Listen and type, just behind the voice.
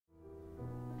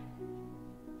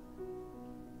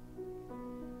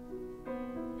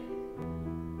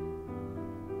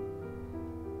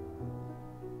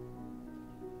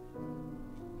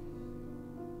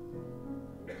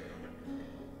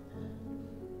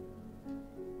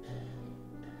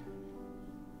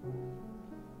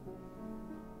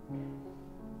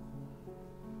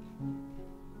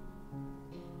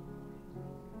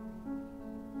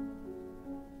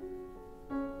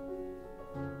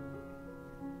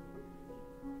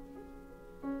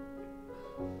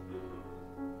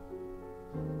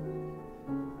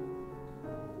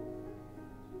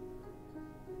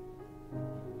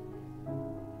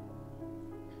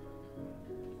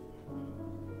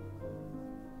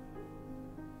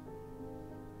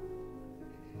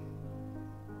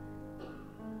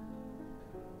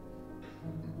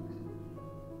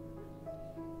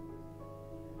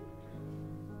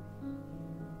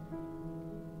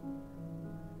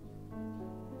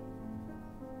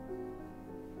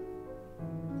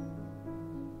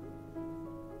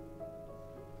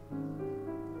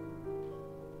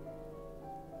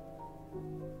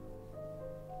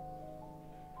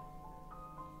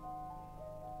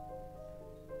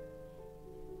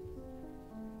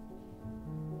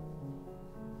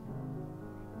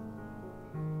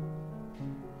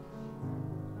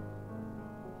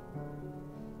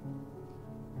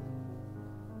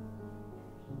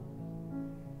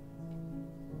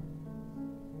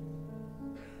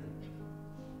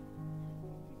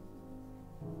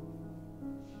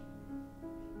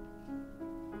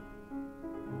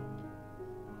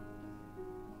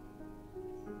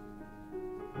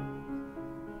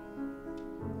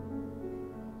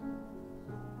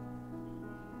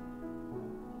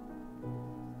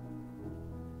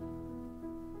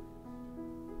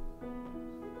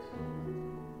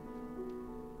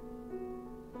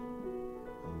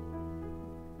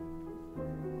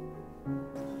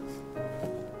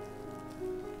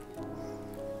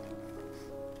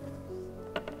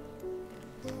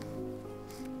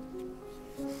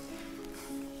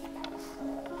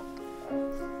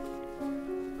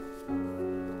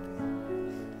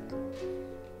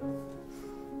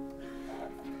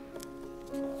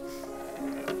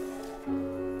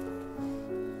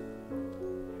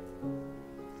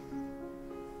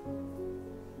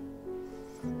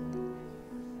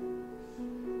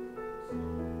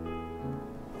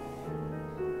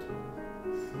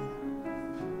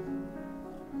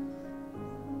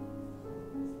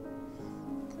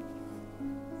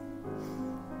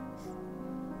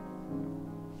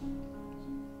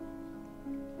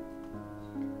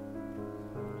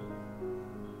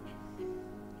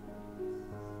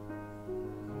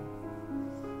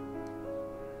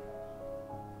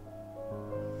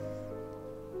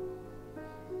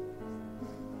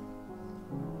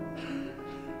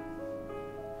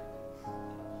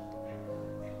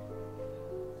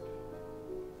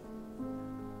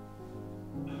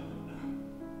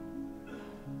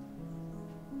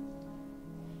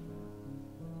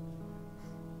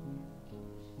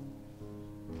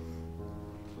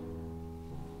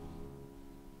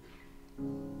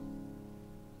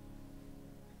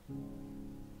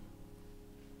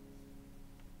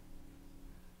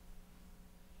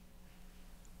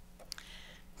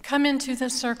Come into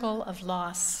this circle of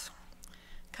loss.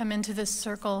 Come into this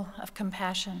circle of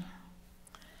compassion.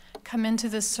 Come into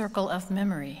this circle of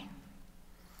memory.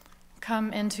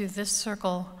 Come into this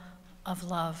circle of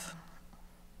love.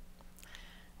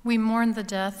 We mourn the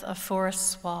death of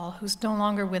Forrest Swall, who's no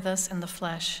longer with us in the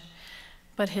flesh,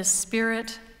 but his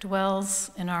spirit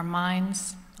dwells in our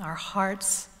minds, our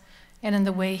hearts, and in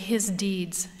the way his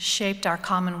deeds shaped our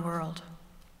common world.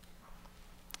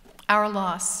 Our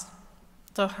loss,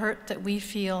 the hurt that we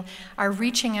feel, our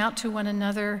reaching out to one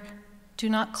another, do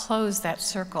not close that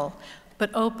circle,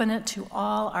 but open it to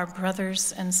all our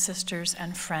brothers and sisters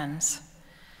and friends.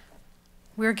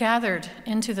 We're gathered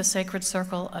into the sacred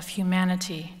circle of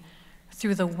humanity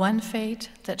through the one fate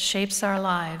that shapes our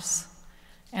lives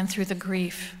and through the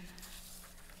grief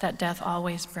that death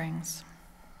always brings.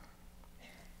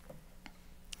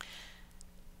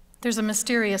 There's a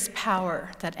mysterious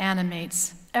power that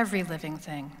animates every living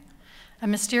thing, a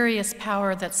mysterious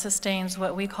power that sustains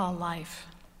what we call life.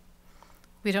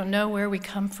 We don't know where we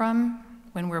come from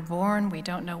when we're born, we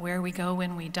don't know where we go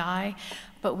when we die,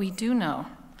 but we do know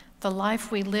the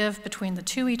life we live between the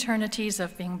two eternities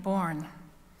of being born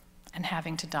and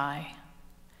having to die.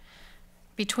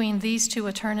 Between these two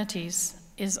eternities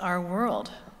is our world,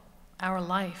 our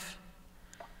life.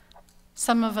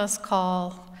 Some of us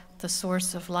call the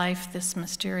source of life this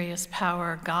mysterious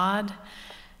power God.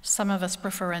 Some of us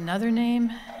prefer another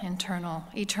name,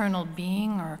 eternal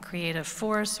being or creative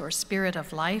force or spirit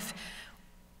of life,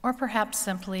 or perhaps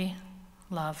simply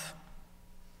love.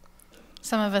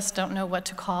 Some of us don't know what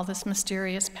to call this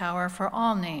mysterious power, for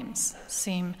all names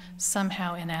seem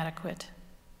somehow inadequate.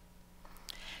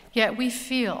 Yet we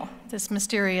feel this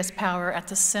mysterious power at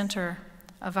the center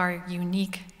of our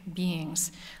unique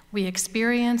beings. We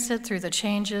experience it through the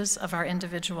changes of our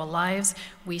individual lives.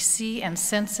 We see and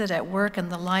sense it at work in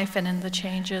the life and in the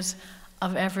changes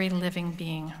of every living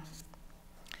being.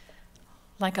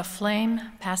 Like a flame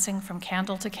passing from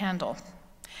candle to candle,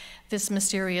 this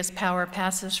mysterious power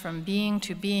passes from being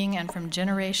to being and from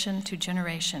generation to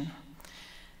generation.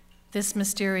 This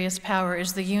mysterious power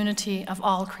is the unity of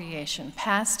all creation,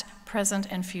 past, present,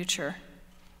 and future.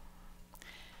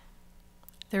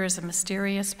 There is a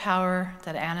mysterious power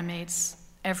that animates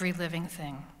every living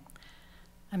thing,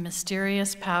 a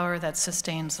mysterious power that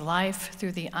sustains life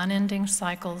through the unending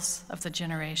cycles of the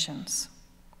generations.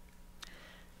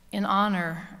 In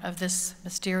honor of this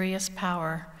mysterious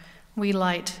power, we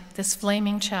light this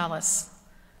flaming chalice,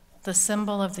 the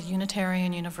symbol of the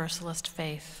Unitarian Universalist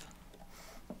faith.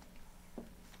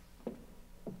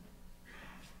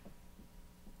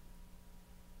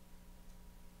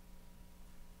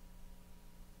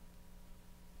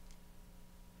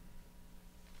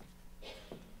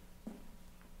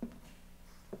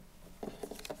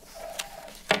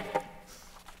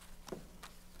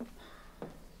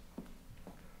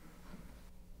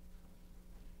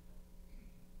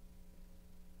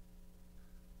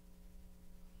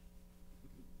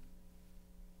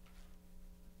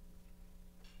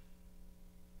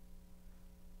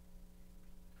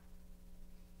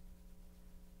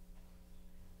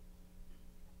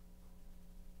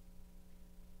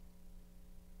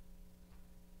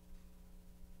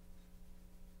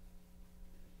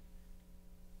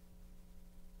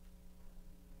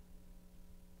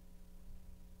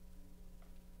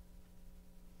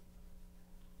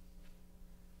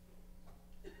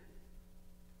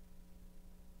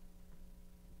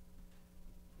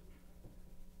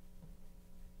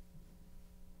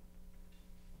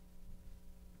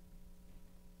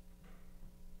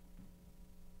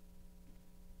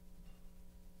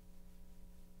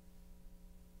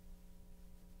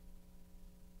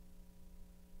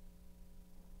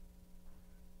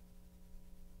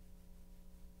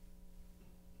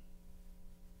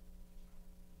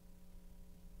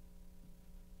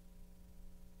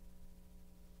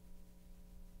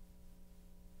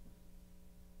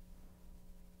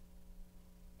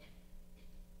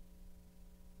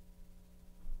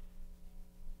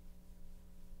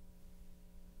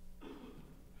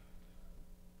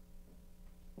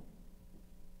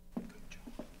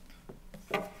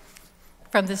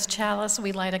 From this chalice,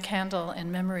 we light a candle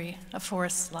in memory of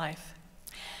Forrest's life.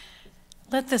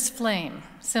 Let this flame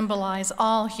symbolize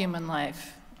all human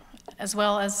life, as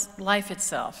well as life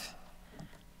itself.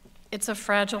 It's a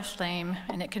fragile flame,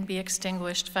 and it can be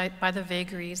extinguished by the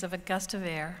vagaries of a gust of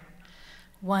air,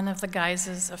 one of the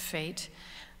guises of fate.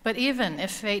 But even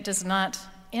if fate does not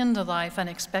end the life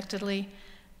unexpectedly,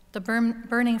 the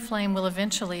burning flame will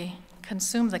eventually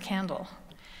consume the candle.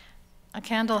 A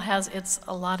candle has its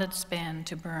allotted span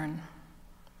to burn.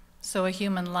 So a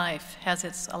human life has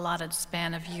its allotted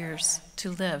span of years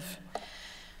to live.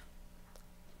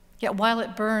 Yet while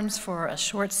it burns for a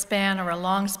short span or a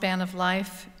long span of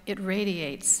life, it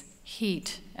radiates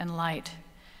heat and light.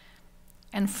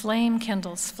 And flame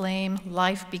kindles flame,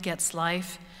 life begets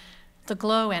life. The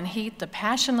glow and heat, the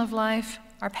passion of life,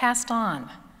 are passed on.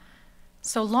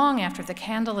 So long after the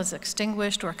candle is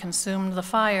extinguished or consumed, the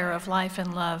fire of life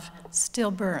and love still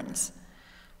burns.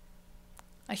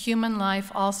 A human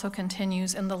life also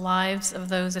continues in the lives of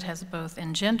those it has both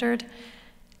engendered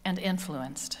and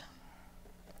influenced.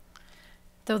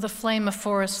 Though the flame of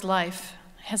Forrest's life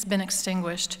has been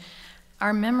extinguished,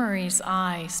 our memory's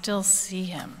eye still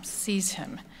sees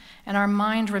him, and our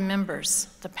mind remembers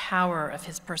the power of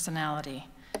his personality,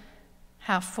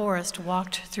 how Forrest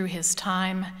walked through his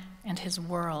time and his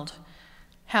world,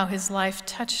 how his life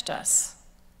touched us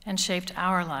and shaped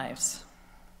our lives.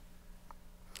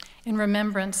 In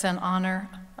remembrance and honor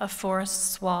of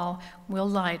Forrest Swall, we'll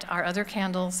light our other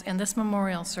candles in this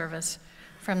memorial service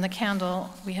from the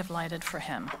candle we have lighted for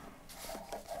him.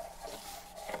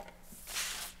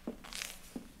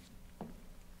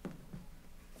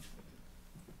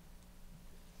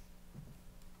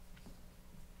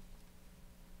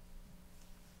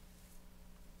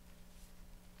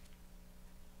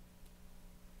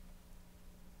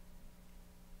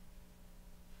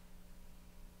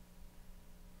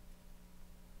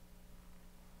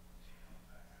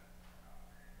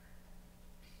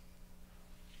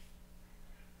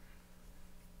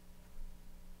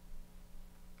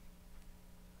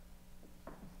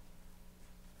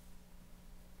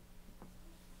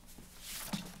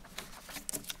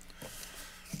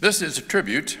 This is a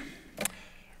tribute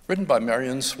written by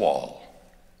Marion Swall,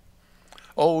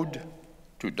 Ode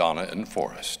to Donna and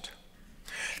Forrest.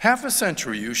 Half a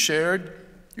century you shared,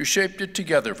 you shaped it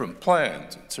together from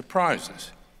plans and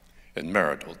surprises and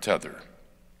marital tether.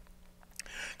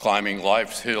 Climbing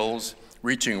life's hills,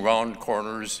 reaching round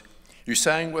corners, you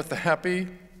sang with the happy,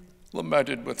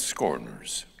 lamented with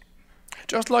scorners.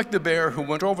 Just like the bear who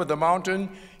went over the mountain,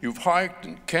 you've hiked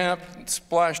and camped and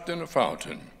splashed in a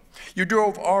fountain. You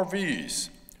drove RVs,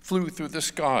 flew through the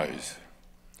skies,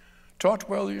 taught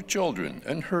well your children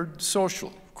and heard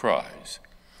social cries,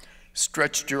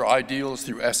 stretched your ideals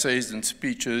through essays and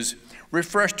speeches,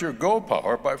 refreshed your go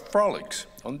power by frolics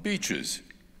on beaches.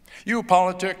 You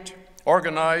politicked,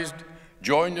 organized,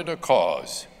 joined in a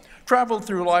cause, traveled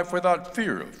through life without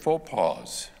fear of faux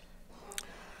pas,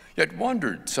 yet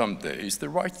wondered some days the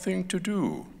right thing to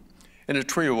do in a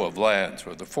trio of lands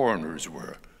where the foreigners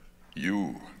were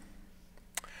you.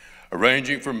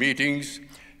 Arranging for meetings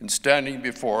and standing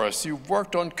before us, you've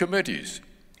worked on committees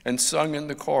and sung in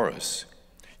the chorus.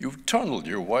 You've tunneled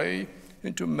your way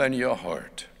into many a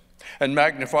heart and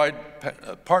magnified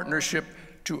partnership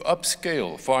to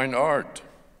upscale fine art.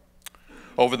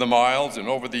 Over the miles and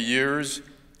over the years,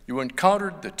 you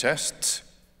encountered the tests,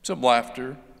 some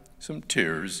laughter, some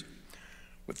tears,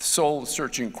 with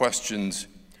soul-searching questions,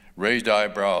 raised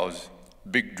eyebrows,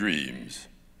 big dreams,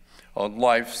 on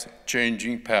life's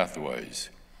changing pathways,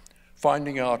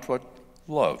 finding out what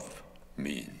love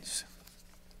means.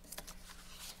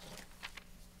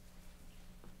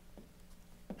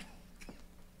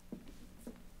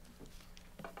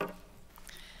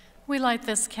 We light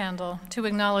this candle to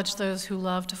acknowledge those who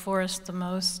loved Forrest the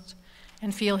most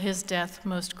and feel his death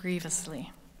most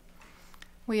grievously.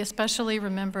 We especially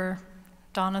remember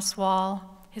Donna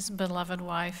Swall, his beloved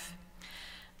wife,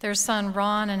 their son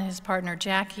Ron and his partner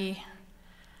Jackie,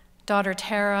 daughter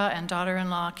Tara and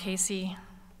daughter-in-law Casey,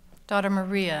 daughter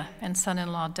Maria and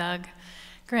son-in-law Doug,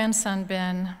 grandson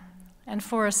Ben, and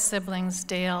Forrest's siblings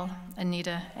Dale,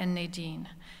 Anita, and Nadine.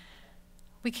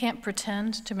 We can't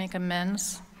pretend to make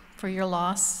amends for your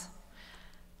loss,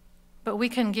 but we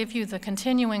can give you the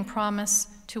continuing promise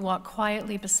to walk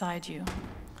quietly beside you,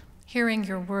 hearing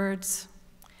your words,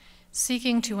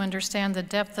 seeking to understand the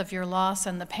depth of your loss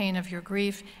and the pain of your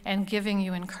grief, and giving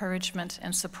you encouragement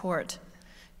and support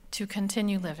to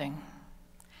continue living.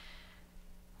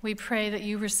 We pray that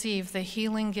you receive the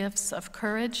healing gifts of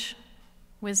courage,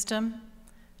 wisdom,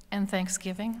 and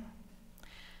thanksgiving.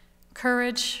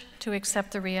 Courage to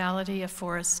accept the reality of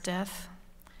Forrest's death.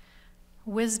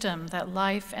 Wisdom that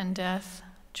life and death,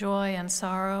 joy and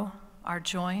sorrow are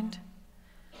joined.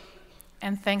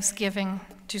 And thanksgiving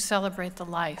to celebrate the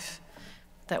life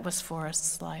that was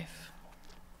Forrest's life.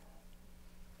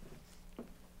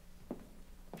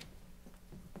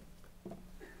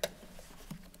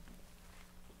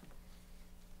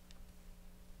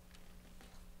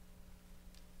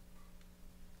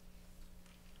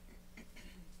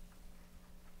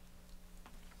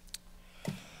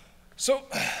 So,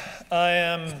 I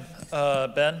am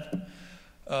Ben.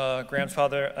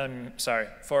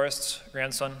 Forrest's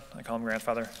grandson. I call him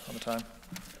grandfather all the time.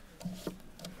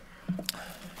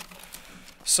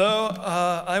 So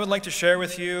I would like to share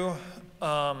with you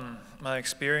my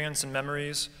experience and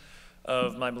memories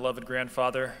of my beloved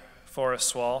grandfather, Forrest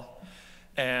Swall,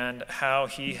 and how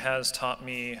he has taught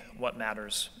me what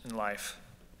matters in life.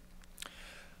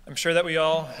 I'm sure that we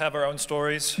all have our own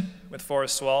stories with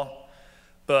Forrest Swall,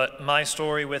 but my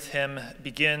story with him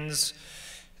begins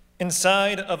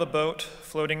inside of a boat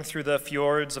floating through the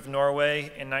fjords of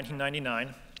Norway in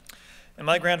 1999, and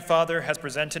my grandfather has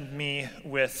presented me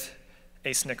with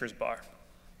a Snickers bar.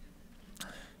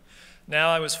 Now,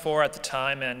 I was 4 at the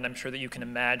time, and I'm sure that you can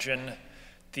imagine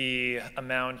the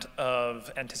amount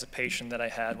of anticipation that I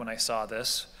had when I saw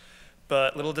this.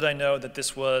 But little did I know that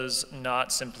this was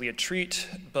not simply a treat,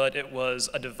 but it was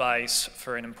a device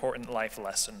for an important life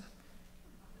lesson.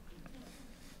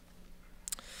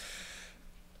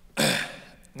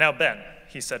 "Now, Ben,"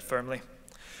 he said firmly,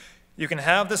 "you can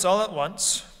have this all at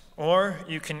once, or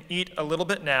you can eat a little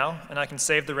bit now, and I can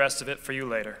save the rest of it for you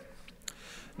later."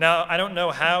 Now, I don't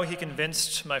know how he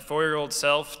convinced my 4-year-old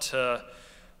self to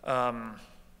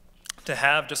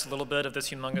have just a little bit of this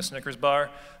humongous Snickers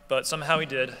bar, but somehow he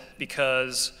did,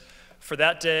 because for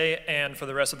that day and for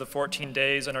the rest of the 14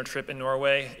 days on our trip in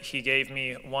Norway, he gave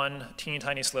me one teeny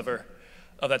tiny sliver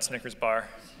of that Snickers bar.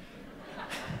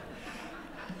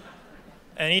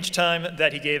 And each time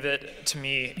that he gave it to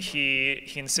me,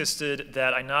 he insisted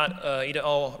that I not eat it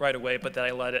all right away, but that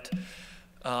I let it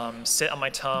sit on my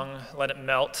tongue, let it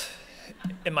melt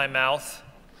in my mouth.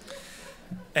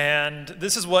 And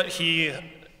this is what he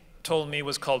told me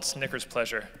was called Snickers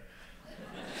pleasure.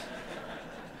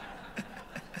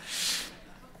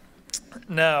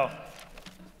 Now,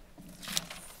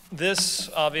 this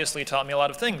obviously taught me a lot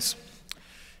of things.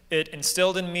 It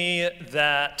instilled in me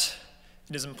that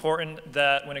it is important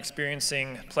that when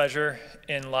experiencing pleasure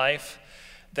in life,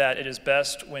 that it is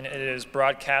best when it is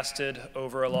broadcasted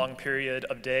over a long period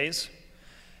of days.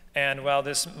 And while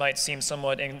this might seem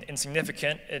somewhat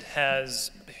insignificant, it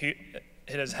has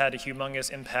had a humongous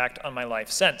impact on my life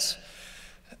since.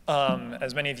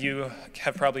 As many of you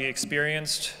have probably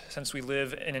experienced, since we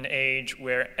live in an age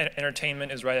where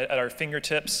entertainment is right at our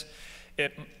fingertips,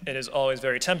 it is always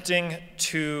very tempting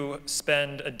to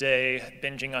spend a day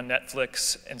binging on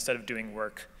Netflix instead of doing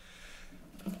work.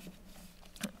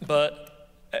 But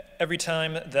every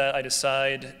time that I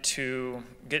decide to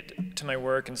get to my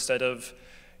work instead of,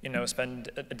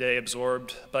 spend a day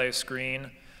absorbed by a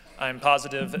screen, I'm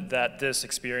positive that this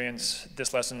experience,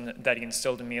 this lesson that he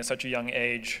instilled in me at such a young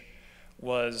age,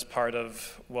 was part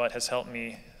of what has helped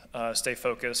me stay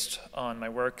focused on my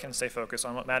work and stay focused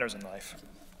on what matters in life.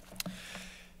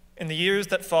 In the years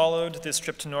that followed this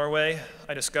trip to Norway,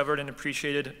 I discovered and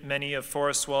appreciated many of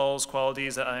Forrest Swall's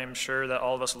qualities that I am sure that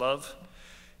all of us love.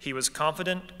 He was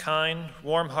confident, kind,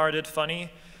 warm-hearted,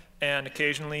 funny, and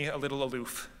occasionally a little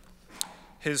aloof.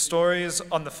 His stories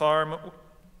on the farm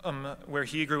where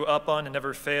he grew up on and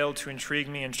never failed to intrigue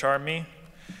me and charm me.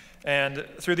 And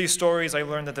through these stories, I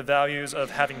learned that the values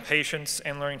of having patience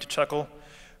and learning to chuckle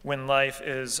when life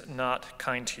is not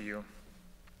kind to you.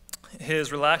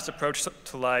 His relaxed approach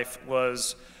to life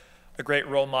was a great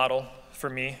role model for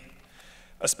me,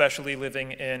 especially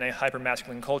living in a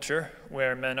hyper-masculine culture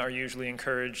where men are usually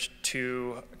encouraged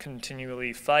to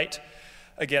continually fight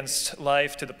against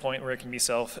life to the point where it can be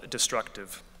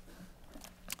self-destructive.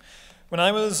 When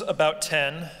I was about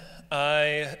 10,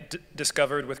 I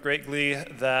discovered with great glee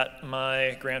that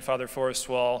my grandfather, Forrest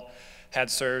Swall, had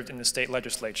served in the state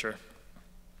legislature.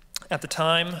 At the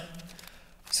time,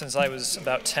 since I was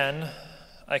about 10,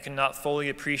 I could not fully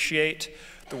appreciate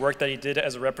the work that he did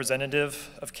as a representative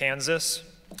of Kansas.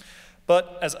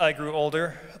 But as I grew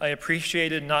older, I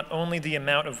appreciated not only the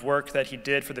amount of work that he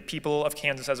did for the people of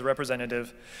Kansas as a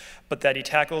representative, but that he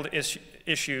tackled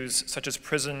issues such as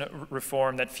prison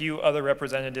reform that few other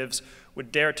representatives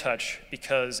would dare touch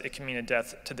because it can mean a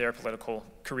death to their political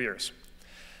careers.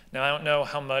 Now, I don't know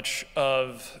how much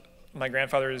of my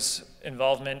grandfather's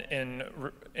involvement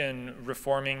in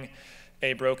reforming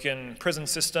a broken prison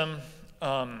system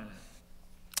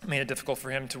made it difficult for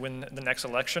him to win the next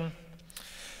election.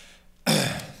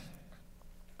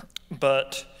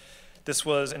 But this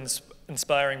was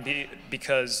inspiring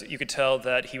because you could tell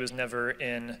that he was never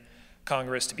in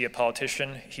Congress to be a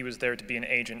politician. He was there to be an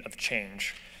agent of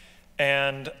change.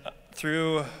 And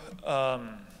through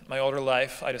my older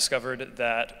life, I discovered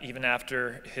that even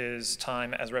after his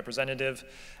time as a representative,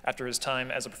 after his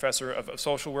time as a professor of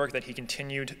social work, that he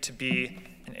continued to be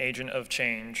an agent of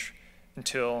change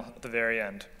until the very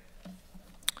end.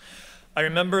 I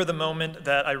remember the moment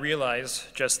that I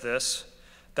realized just this,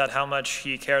 that how much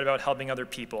he cared about helping other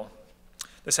people.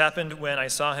 This happened when I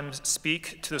saw him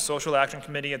speak to the Social Action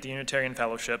Committee at the Unitarian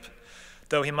Fellowship.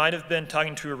 Though he might have been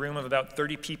talking to a room of about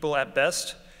 30 people at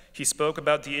best, he spoke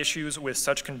about the issues with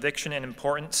such conviction and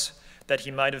importance that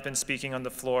he might have been speaking on the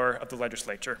floor of the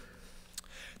legislature.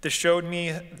 This showed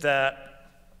me that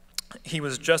he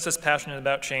was just as passionate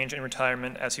about change in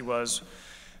retirement as he was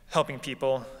helping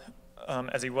people,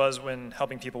 as he was when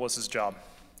helping people was his job.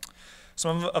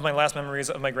 Some of my last memories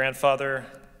of my grandfather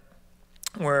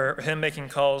were him making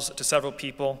calls to several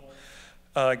people,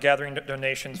 gathering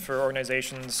donations for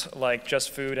organizations like Just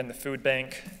Food and the Food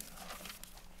Bank.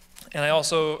 And I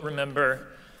also remember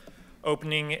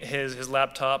opening his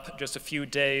laptop just a few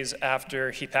days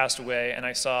after he passed away, and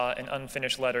I saw an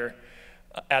unfinished letter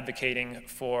advocating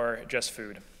for Just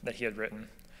Food that he had written.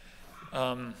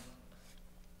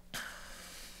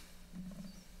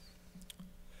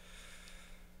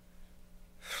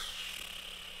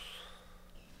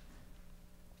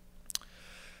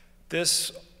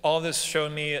 All this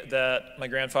showed me that my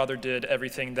grandfather did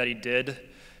everything that he did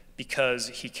because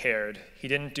he cared. He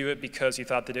didn't do it because he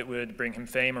thought that it would bring him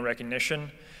fame or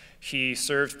recognition. He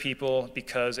served people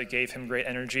because it gave him great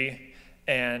energy,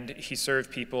 and he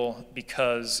served people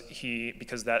because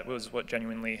that was what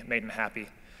genuinely made him happy.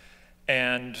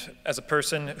 And as a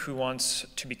person who wants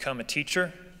to become a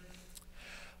teacher,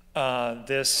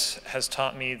 this has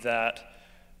taught me that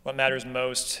what matters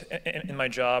most in my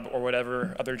job or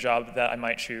whatever other job that I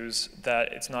might choose,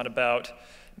 that it's not about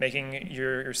making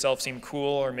yourself seem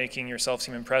cool or making yourself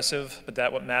seem impressive, but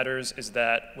that what matters is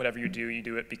that whatever you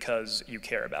do it because you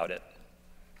care about it.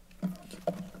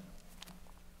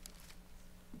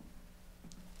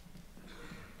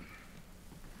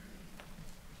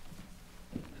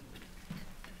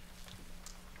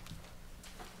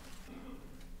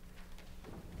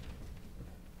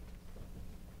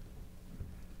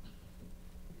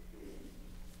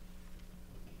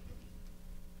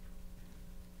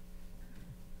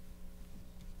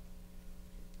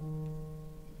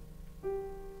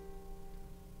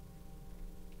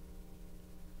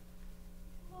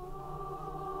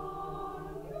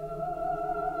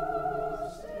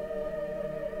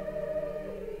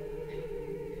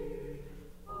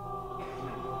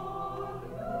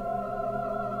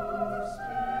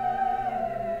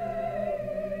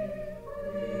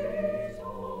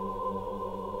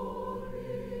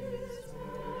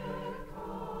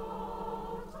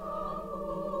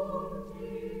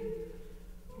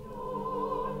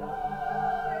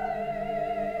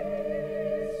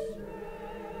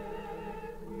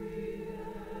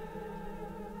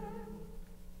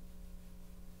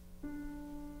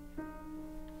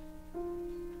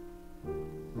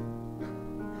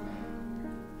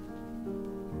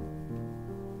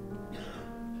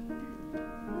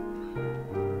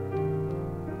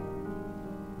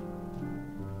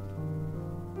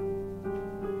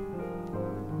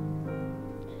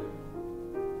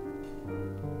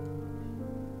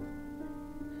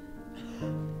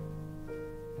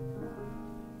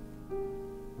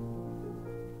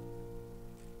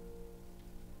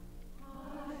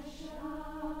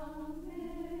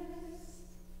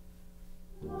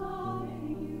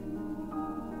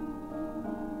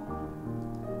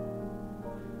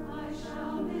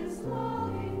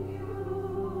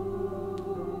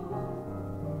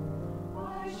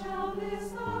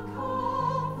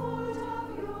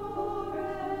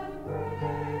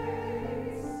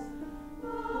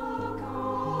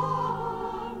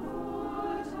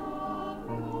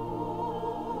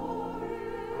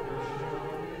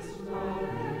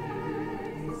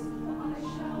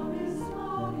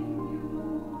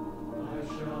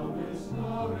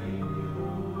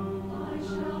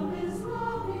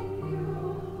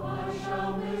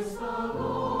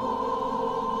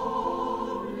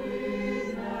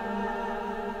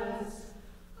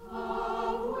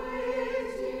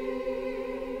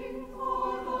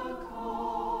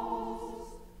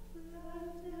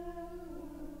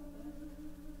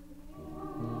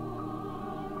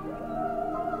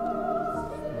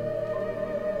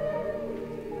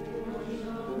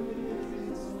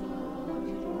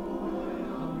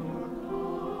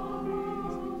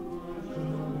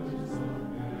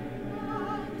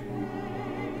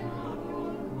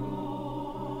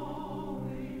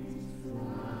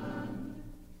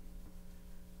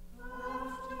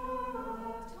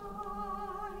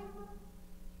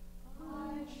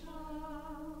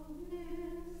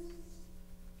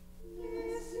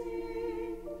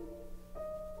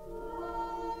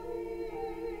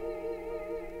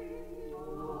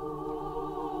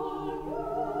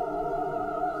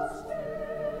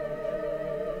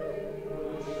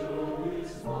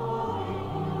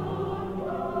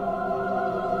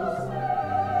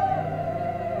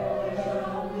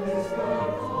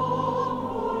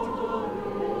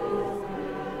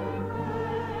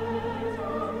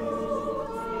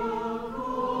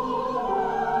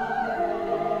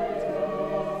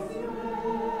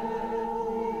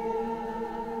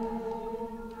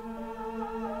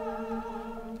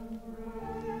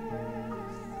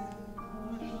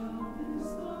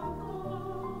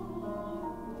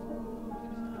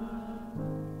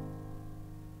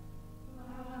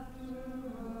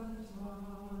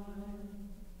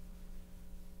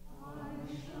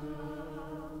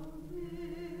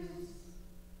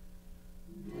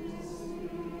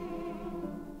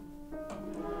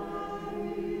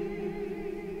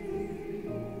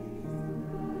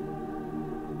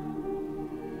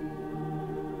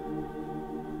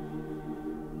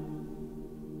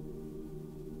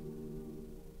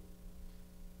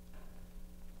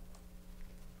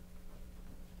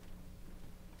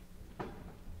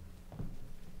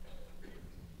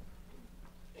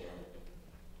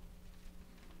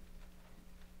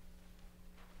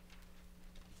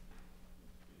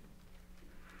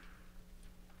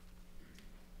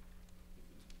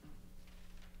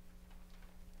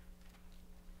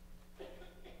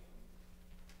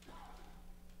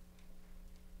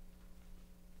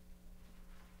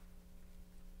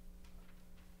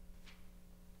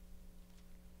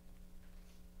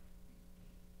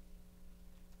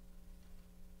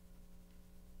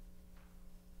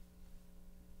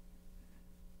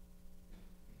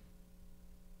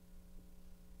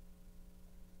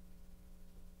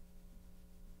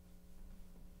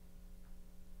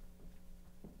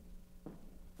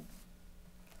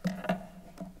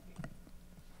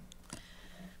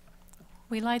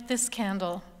 We light this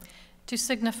candle to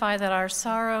signify that our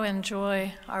sorrow and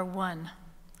joy are one.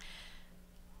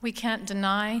 We can't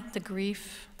deny the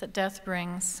grief that death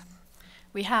brings.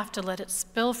 We have to let it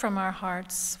spill from our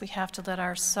hearts. We have to let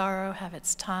our sorrow have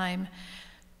its time,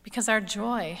 because our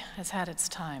joy has had its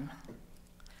time.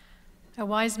 A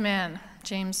wise man,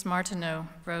 James Martineau,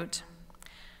 wrote,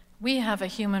 "We have a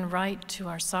human right to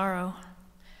our sorrow.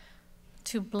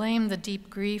 To blame the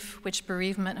deep grief which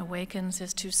bereavement awakens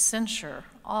is to censure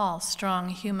all strong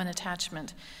human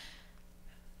attachment.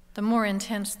 The more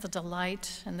intense the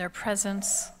delight in their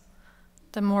presence,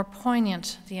 the more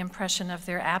poignant the impression of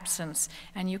their absence,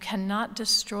 and you cannot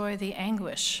destroy the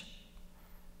anguish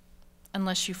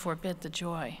unless you forbid the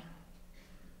joy.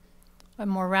 A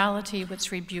morality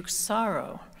which rebukes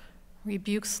sorrow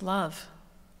rebukes love."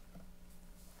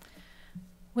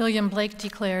 William Blake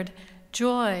declared,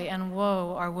 "Joy and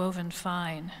woe are woven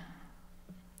fine.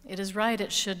 It is right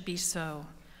it should be so.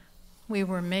 We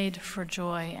were made for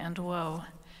joy and woe."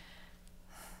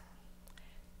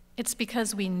 It's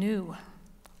because we knew,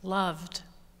 loved,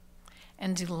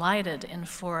 and delighted in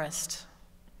Forrest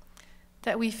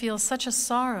that we feel such a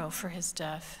sorrow for his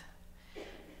death.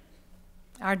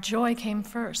 Our joy came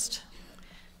first.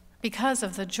 Because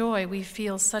of the joy, we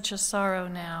feel such a sorrow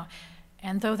now,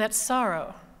 and though that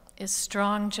sorrow is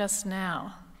strong just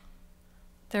now,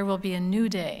 there will be a new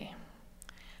day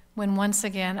when once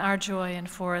again our joy in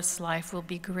Forrest's life will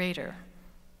be greater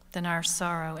than our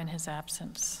sorrow in his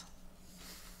absence.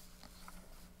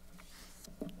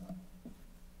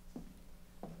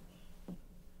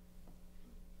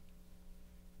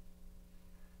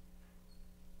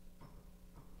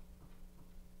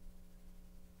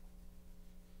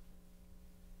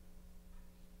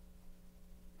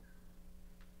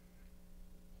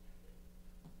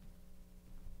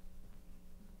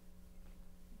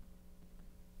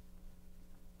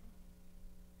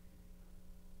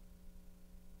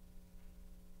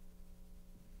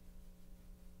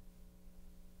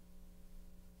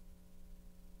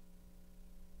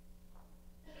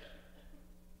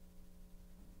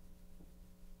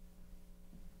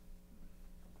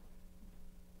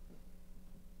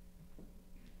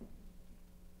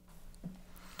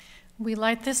 We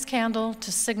light this candle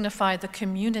to signify the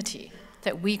community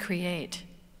that we create.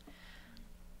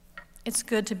 It's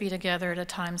good to be together at a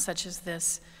time such as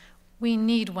this. We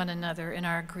need one another in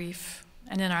our grief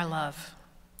and in our love.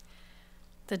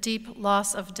 The deep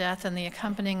loss of death and the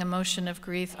accompanying emotion of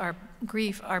grief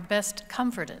are best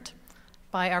comforted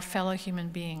by our fellow human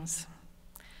beings.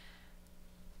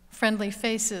 Friendly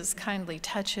faces, kindly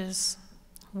touches,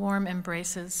 warm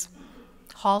embraces,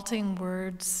 halting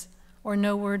words, or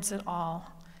no words at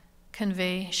all,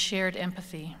 convey shared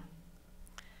empathy.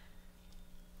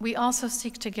 We also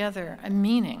seek together a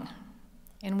meaning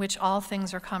in which all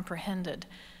things are comprehended.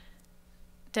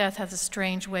 Death has a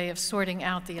strange way of sorting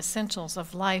out the essentials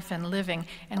of life and living,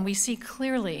 and we see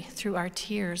clearly through our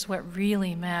tears what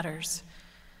really matters.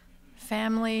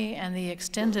 Family and the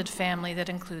extended family that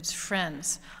includes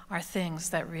friends are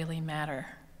things that really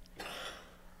matter.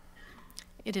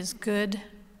 It is good,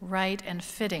 right, and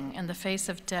fitting in the face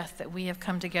of death that we have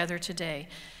come together today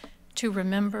to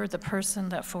remember the person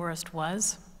that Forrest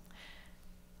was,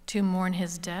 to mourn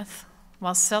his death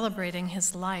while celebrating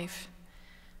his life,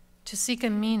 to seek a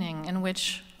meaning in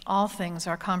which all things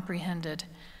are comprehended,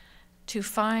 to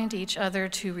find each other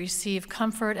to receive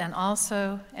comfort, and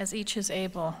also, as each is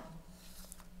able,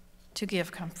 to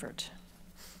give comfort.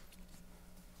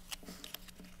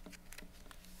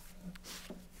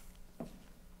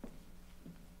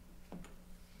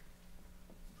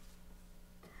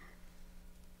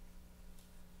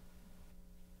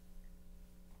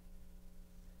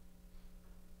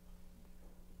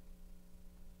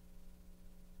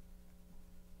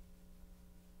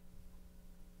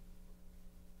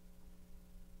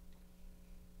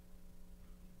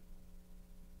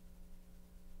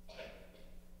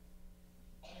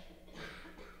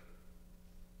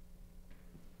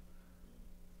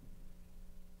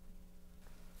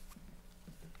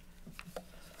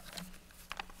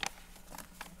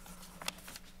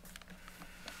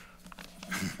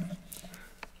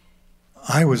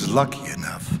 I was lucky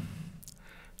enough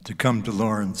to come to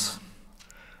Lawrence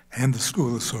and the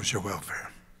School of Social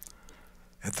Welfare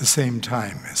at the same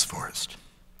time as Forrest,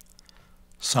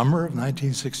 summer of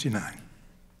 1969,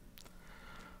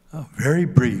 a very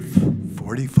brief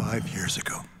 45 years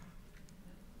ago.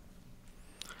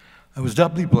 I was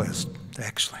doubly blessed,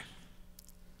 actually.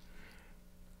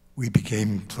 We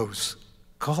became close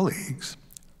colleagues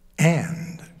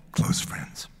and close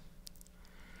friends.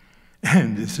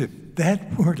 And as if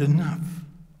that weren't enough,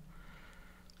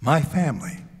 my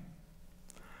family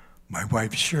my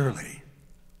wife Shirley,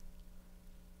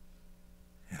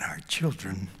 and our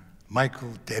children,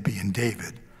 Michael, Debbie, and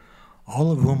David, all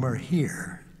of whom are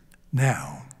here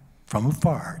now from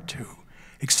afar too,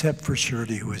 except for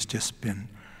Shirley, who has just been,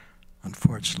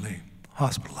 unfortunately,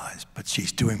 hospitalized, but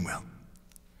she's doing well.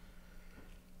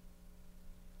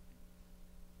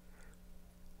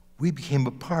 We became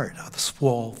a part of the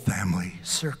Swall family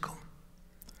circle.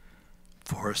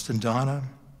 Forrest and Donna,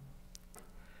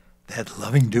 that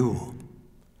loving duo,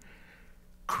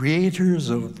 creators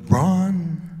of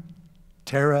Ron,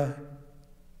 Tara,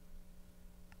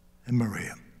 and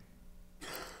Maria.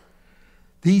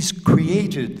 This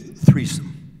created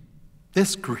threesome,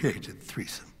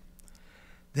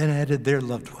 then added their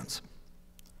loved ones.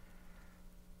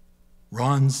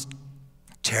 Ron's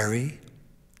Terry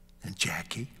and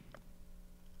Jackie,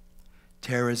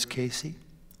 Tara's Casey,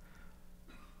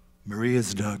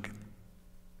 Maria's Doug,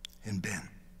 and Ben.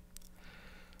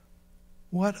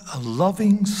 What a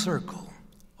loving circle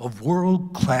of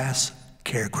world-class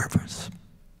caregivers,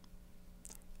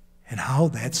 and how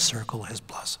that circle has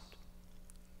blossomed.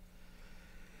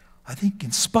 I think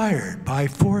inspired by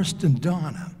Forrest and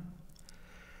Donna,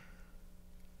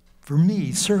 for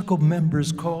me, circle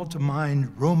members call to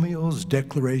mind Romeo's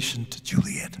declaration to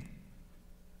Juliet.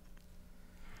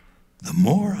 The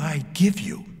more I give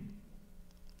you,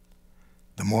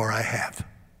 the more I have.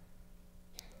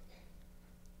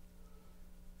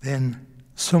 Then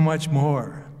so much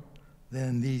more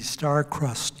than these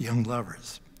star-crossed young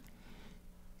lovers.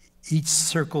 Each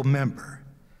circle member,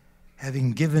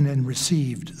 having given and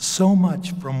received so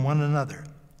much from one another,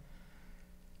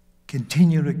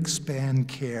 continue to expand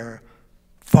care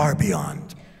far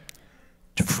beyond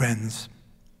to friends,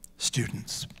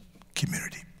 students,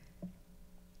 community.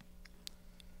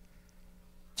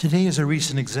 Today is a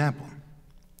recent example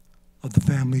of the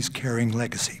family's caring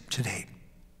legacy today.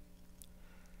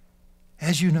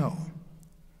 As you know,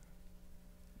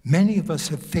 many of us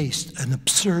have faced an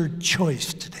absurd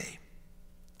choice today.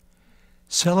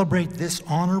 Celebrate this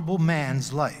honorable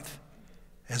man's life,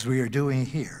 as we are doing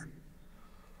here,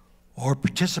 or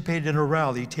participate in a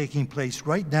rally taking place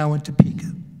right now in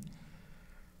Topeka,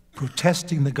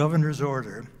 protesting the governor's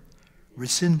order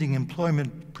rescinding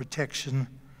employment protection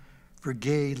for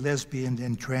gay, lesbian,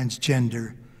 and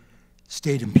transgender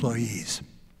state employees,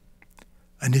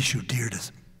 an issue dear to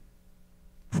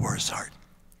Forrest's heart.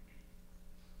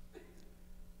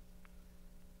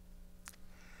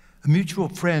 A mutual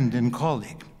friend and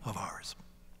colleague of ours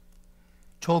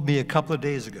told me a couple of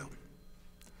days ago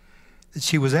that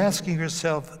she was asking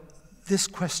herself this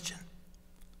question: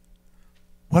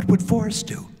 what would Forrest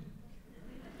do?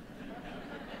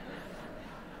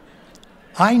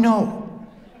 I know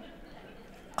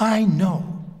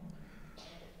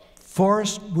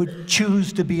Forrest would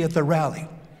choose to be at the rally.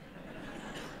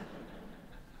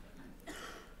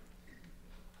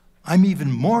 I'm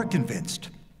even more convinced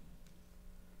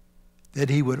that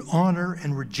he would honor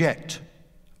and respect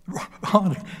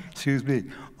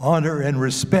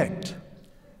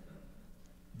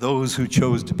those who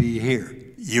chose to be here,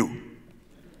 you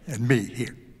and me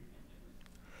here.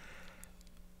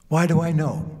 Why do I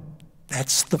know?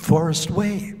 That's the Forrest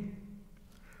way.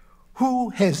 Who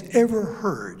has ever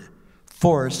heard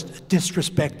Forrest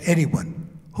disrespect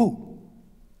anyone? Who?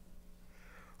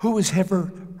 Who has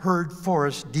ever heard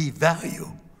Forrest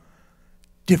devalue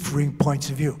differing points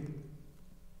of view?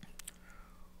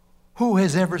 Who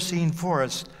has ever seen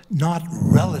Forrest not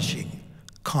relishing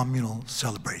communal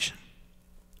celebration?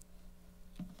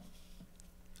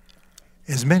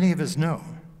 As many of us know,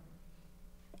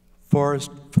 Forrest,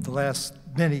 for the last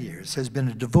many years, has been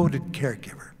a devoted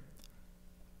caregiver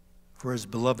for his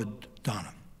beloved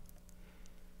Donna.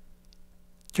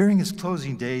 During his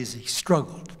closing days, he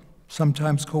struggled,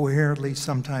 sometimes coherently,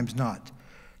 sometimes not,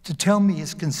 to tell me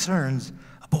his concerns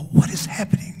about what is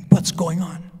happening, what's going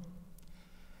on.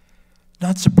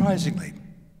 Not surprisingly,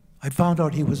 I found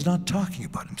out he was not talking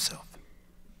about himself.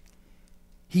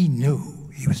 He knew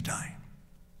he was dying.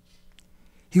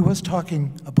 He was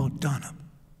talking about Donna.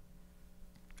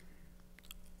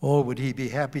 Oh, would he be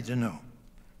happy to know,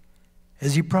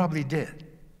 as he probably did,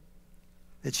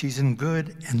 that she's in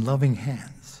good and loving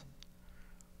hands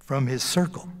from his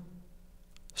circle,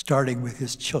 starting with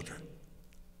his children.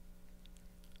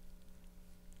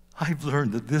 I've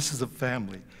learned that this is a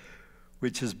family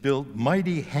which has built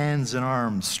mighty hands and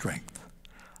arms strength.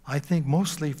 I think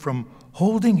mostly from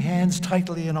holding hands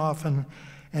tightly and often,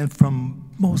 and from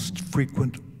most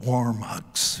frequent warm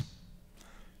hugs.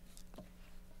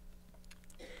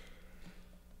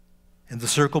 And the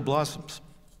circle blossoms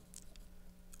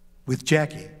with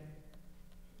Jackie,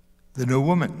 the new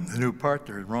woman, the new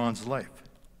partner in Ron's life.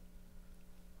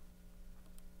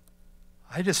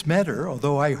 I just met her,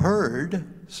 although I heard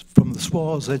from the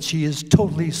Swalls that she is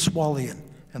totally Swallian,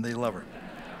 and they love her.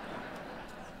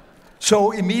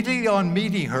 So immediately on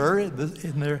meeting her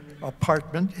in their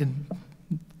apartment, in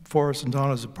Forrest and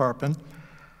Donna's apartment,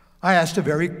 I asked a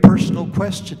very personal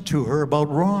question to her about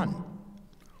Ron,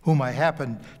 whom I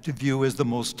happen to view as the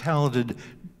most talented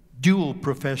dual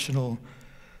professional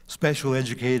special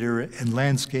educator and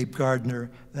landscape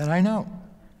gardener that I know.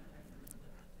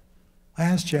 I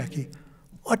asked Jackie,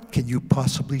 what can you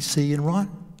possibly see in Ron?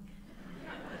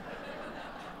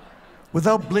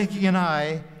 Without blinking an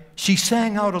eye, she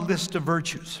sang out a list of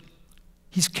virtues.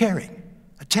 He's caring,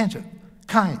 attentive,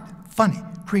 kind, funny,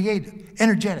 creative,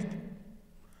 energetic.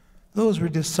 Those were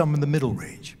just some in the middle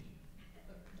range.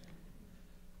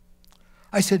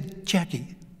 I said,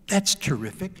 Jackie, that's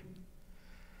terrific,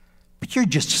 but you're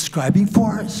just describing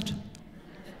Forrest.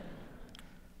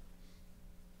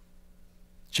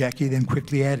 Jackie then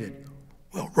quickly added,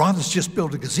 well, Ron has just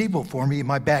built a gazebo for me in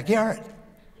my backyard.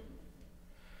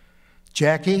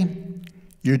 Jackie,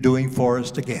 you're doing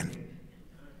Forrest again.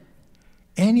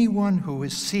 Anyone who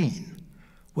has seen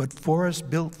what Forrest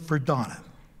built for Donna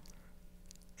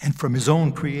and from his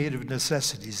own creative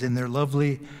necessities in their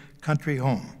lovely country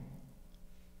home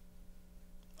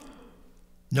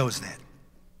knows that.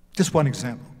 Just one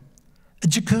example. A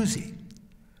jacuzzi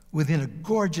within a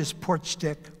gorgeous porch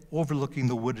deck overlooking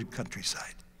the wooded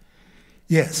countryside.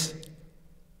 Yes,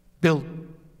 built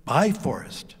by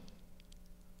Forrest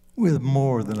with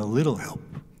more than a little help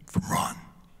from Ron.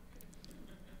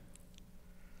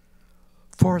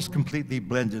 Forrest completely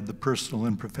blended the personal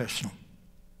and professional.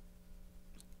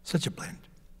 Such a blend.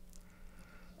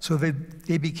 So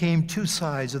they became two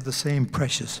sides of the same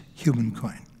precious human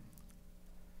coin.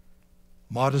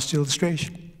 Modest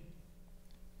illustration.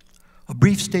 A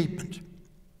brief statement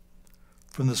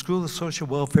from the School of Social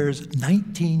Welfare's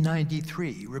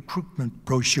 1993 recruitment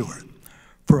brochure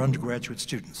for undergraduate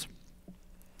students.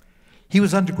 He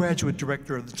was undergraduate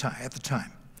director at the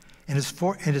time, and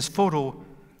his photo,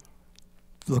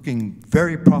 looking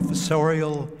very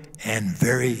professorial and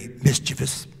very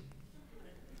mischievous,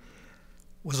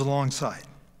 was alongside.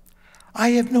 I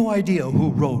have no idea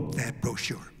who wrote that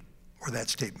brochure or that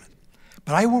statement,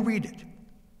 but I will read it.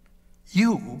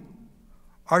 You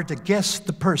are to guess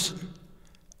the person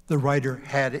the writer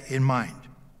had in mind.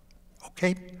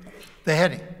 Okay? The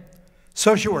heading,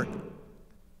 social work.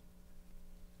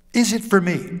 Is it for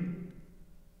me?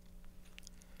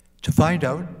 To find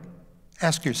out,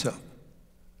 ask yourself,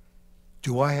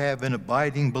 do I have an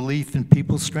abiding belief in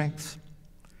people's strengths?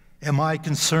 Am I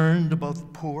concerned about the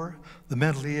poor, the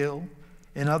mentally ill,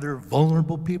 and other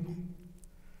vulnerable people?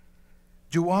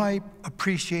 Do I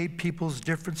appreciate people's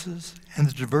differences and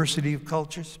the diversity of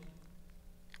cultures?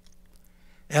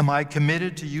 Am I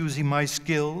committed to using my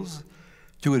skills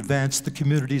to advance the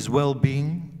community's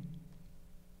well-being?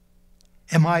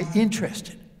 Am I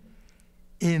interested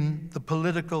in the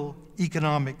political,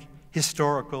 economic,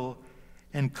 historical,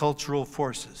 and cultural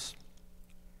forces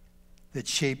that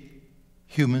shape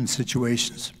human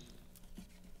situations?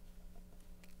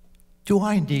 Do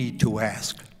I need to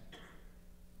ask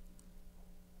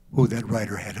who that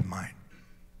writer had in mind?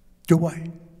 Do I?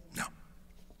 No.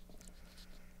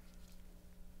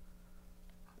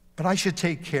 But I should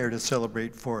take care to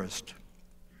celebrate Forrest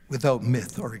without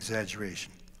myth or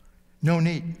exaggeration. No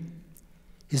need.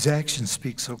 His actions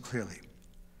speak so clearly.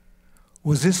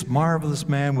 Was this marvelous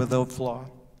man without flaw?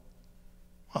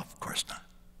 Well, of course not.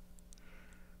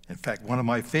 In fact, one of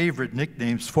my favorite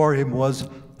nicknames for him was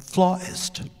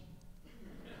Flawist.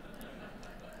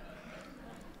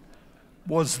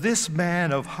 Was this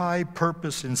man of high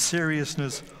purpose and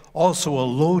seriousness also a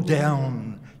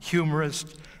low-down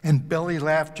humorist and belly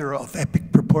laughter of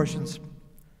epic proportions?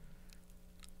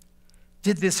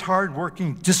 Did this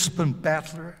hard-working, disciplined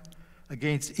battler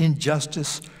against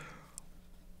injustice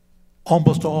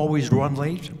almost always run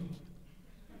late?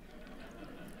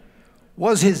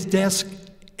 Was his desk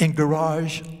and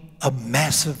garage a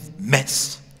massive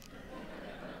mess?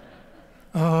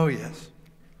 Oh, yes.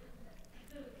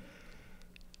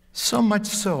 So much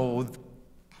so,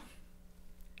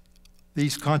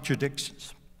 these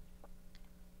contradictions,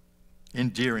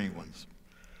 endearing ones.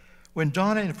 When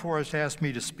Donna and Forrest asked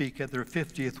me to speak at their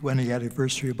 50th wedding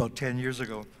anniversary about 10 years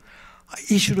ago, I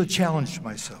issued a challenge to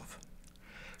myself.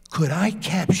 Could I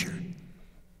capture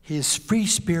his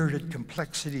free-spirited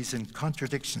complexities and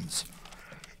contradictions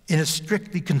in a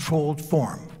strictly controlled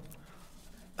form?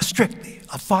 A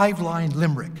 5-line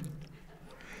limerick.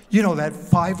 You know that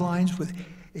 5 lines with,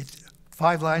 it's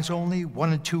 5 lines only,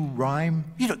 1 and 2 rhyme.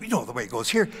 You know the way it goes.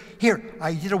 Here,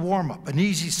 I did a warm-up, an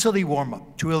easy, silly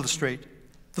warm-up to illustrate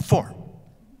the form.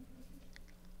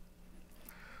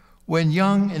 When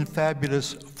young and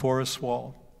fabulous Forrest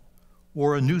Swall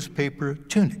wore a newspaper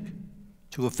tunic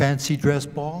to a fancy dress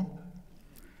ball,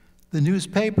 the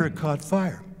newspaper caught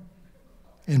fire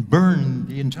and burned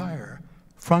the entire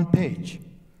front page,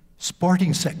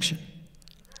 sporting section,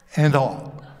 and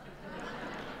all.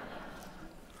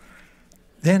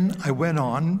 Then I went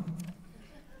on,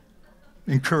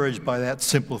 encouraged by that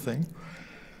simple thing,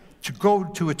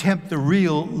 to attempt the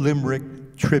real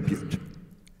Limerick tribute.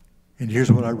 And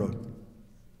here's what I wrote.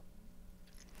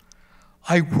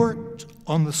 I worked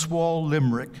on the Swall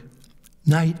Limerick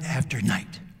night after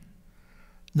night,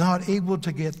 not able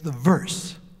to get the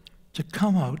verse to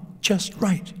come out just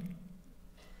right.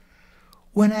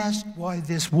 When asked why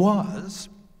this was,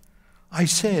 I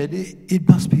said it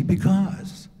must be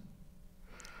because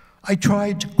I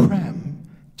tried to cram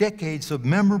decades of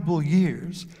memorable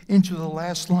years into the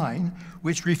last line,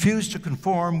 which refused to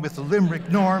conform with the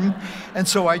Limerick norm. And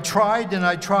so I tried,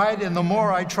 and the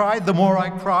more I tried, the more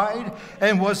I cried.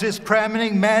 And was this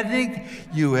cramming maddening?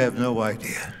 You have no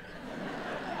idea.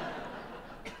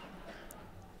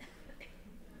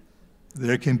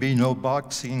 There can be no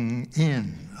boxing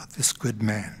in of this good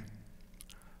man,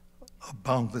 a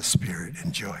boundless spirit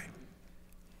and joy.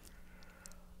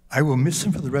 I will miss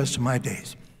him for the rest of my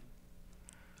days.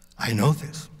 I know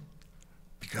this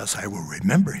because I will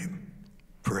remember him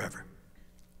forever.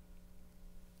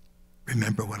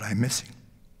 Remember what I'm missing.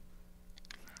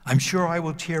 I'm sure I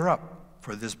will tear up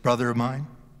for this brother of mine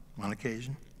on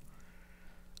occasion.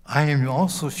 I am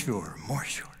also sure, more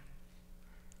sure,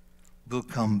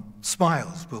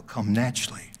 smiles will come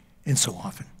naturally and so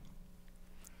often.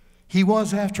 He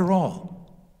was, after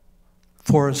all,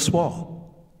 Forrest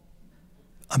Swall,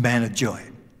 a man of joy.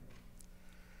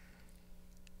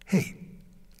 Hey,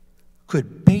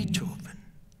 could Beethoven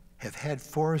have had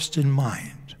Forrest in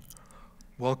mind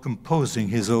while composing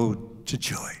his ode to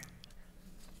joy?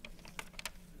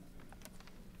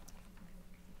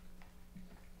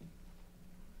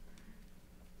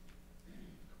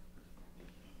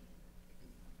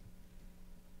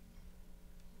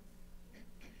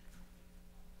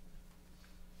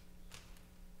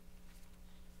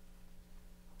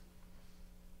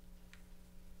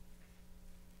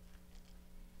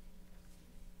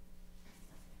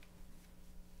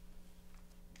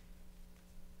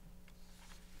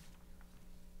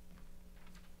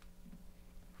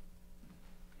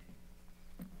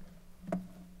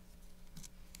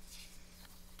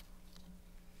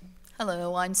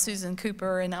 Hello, I'm Susan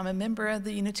Cooper, and I'm a member of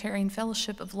the Unitarian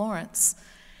Fellowship of Lawrence.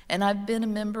 And I've been a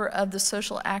member of the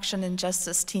Social Action and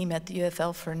Justice team at the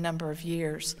UFL for a number of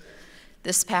years.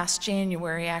 This past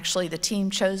January, actually, the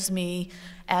team chose me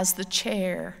as the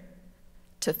chair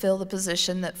to fill the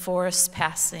position that Forrest's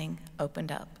passing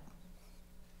opened up.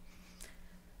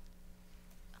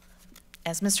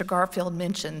 As Mr. Garfield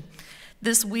mentioned,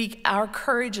 this week, our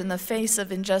courage in the face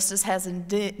of injustice has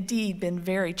indeed been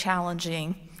very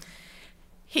challenging.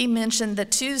 He mentioned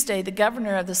that Tuesday, the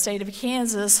governor of the state of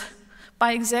Kansas,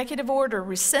 by executive order,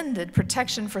 rescinded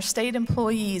protection for state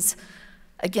employees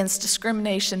against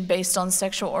discrimination based on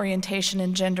sexual orientation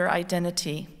and gender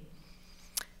identity.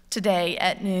 Today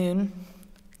at noon,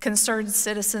 concerned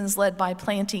citizens led by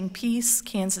Planting Peace,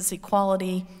 Kansas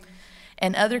Equality,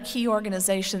 and other key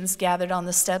organizations gathered on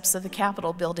the steps of the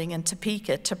Capitol building in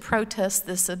Topeka to protest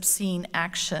this obscene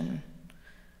action.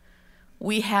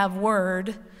 We have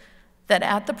word that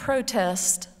at the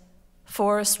protest,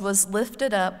 Forrest was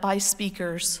lifted up by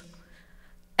speakers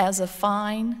as a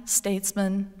fine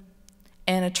statesman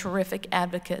and a terrific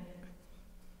advocate.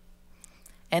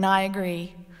 And I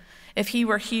agree. If he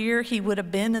were here, he would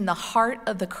have been in the heart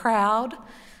of the crowd,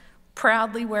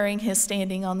 proudly wearing his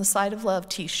Standing on the Side of Love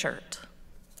t-shirt.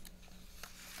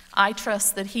 I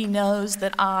trust that he knows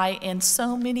that I and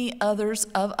so many others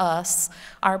of us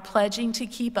are pledging to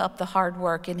keep up the hard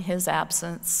work in his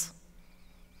absence.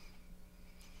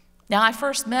 Now, I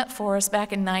first met Forrest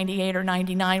back in 98 or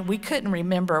 99. We couldn't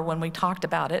remember when we talked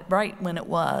about it, right when it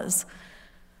was.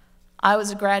 I was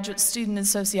a graduate student in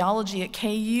sociology at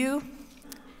KU,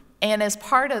 and as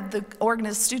part of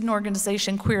the student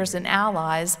organization Queers and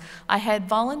Allies, I had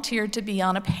volunteered to be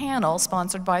on a panel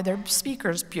sponsored by their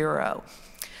Speakers Bureau.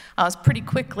 I was pretty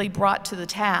quickly brought to the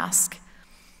task.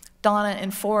 Donna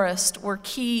and Forrest were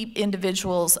key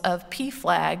individuals of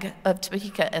PFLAG of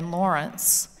Topeka and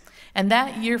Lawrence. And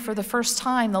that year, for the first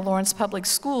time, the Lawrence Public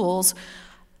Schools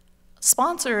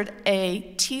sponsored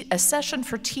a session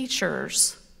for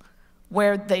teachers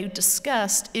where they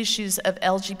discussed issues of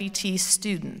LGBT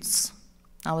students.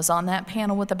 I was on that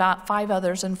panel with about 5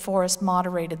 others, and Forrest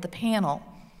moderated the panel.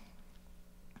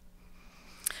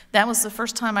 That was the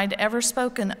first time I'd ever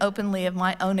spoken openly of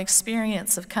my own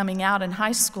experience of coming out in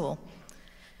high school.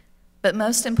 But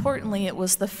most importantly, it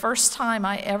was the first time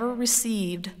I ever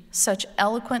received such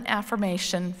eloquent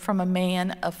affirmation from a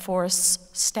man of Forrest's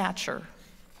stature.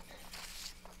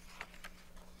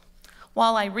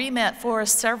 While I re-met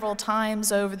Forrest several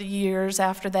times over the years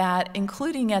after that,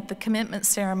 including at the commitment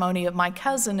ceremony of my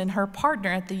cousin and her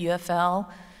partner at the UFL,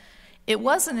 it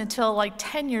wasn't until like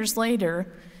 10 years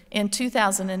later, in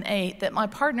 2008, that my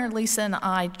partner Lisa and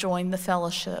I joined the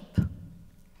fellowship.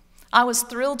 I was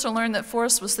thrilled to learn that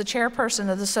Forrest was the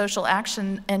chairperson of the Social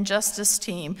Action and Justice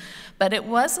team, but it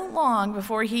wasn't long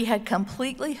before he had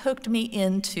completely hooked me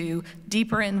into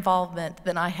deeper involvement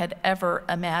than I had ever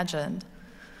imagined.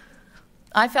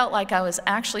 I felt like I was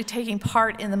actually taking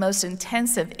part in the most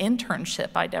intensive internship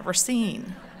I'd ever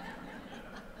seen.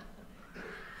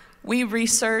 We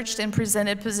researched and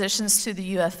presented positions to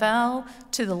the UFL,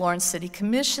 to the Lawrence City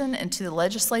Commission, and to the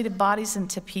legislative bodies in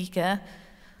Topeka.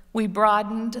 We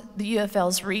broadened the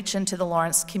UFL's reach into the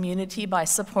Lawrence community by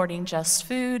supporting Just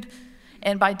Food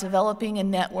and by developing a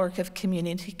network of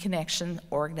community connection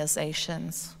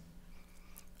organizations.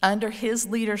 Under his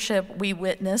leadership, we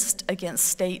witnessed against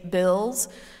state bills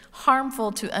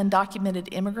harmful to undocumented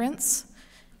immigrants,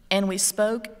 and we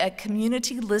spoke at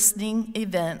community listening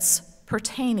events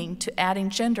pertaining to adding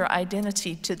gender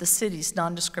identity to the city's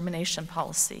non-discrimination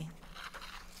policy.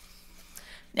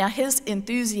 Now, his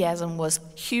enthusiasm was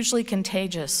hugely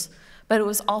contagious, but it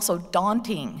was also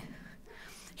daunting.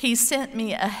 He sent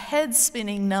me a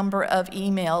head-spinning number of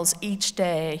emails each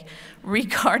day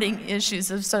regarding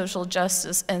issues of social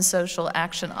justice and social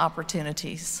action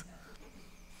opportunities.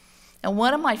 And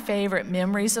one of my favorite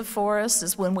memories of Forrest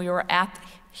is when we were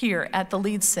here at the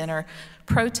Lead Center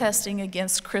protesting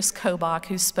against Chris Kobach,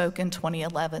 who spoke in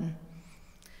 2011.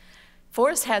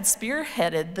 Forrest had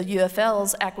spearheaded the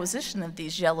UFL's acquisition of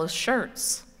these yellow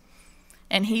shirts,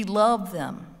 and he loved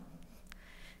them.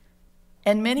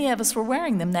 And many of us were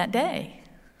wearing them that day.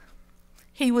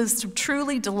 He was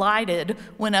truly delighted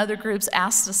when other groups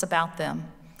asked us about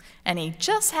them, and he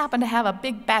just happened to have a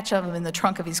big batch of them in the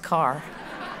trunk of his car.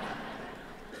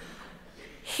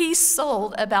 He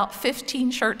sold about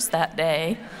 15 shirts that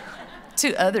day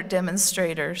to other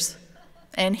demonstrators,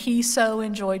 and he so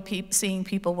enjoyed seeing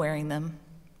people wearing them.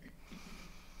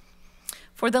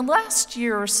 For the last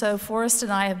year or so, Forrest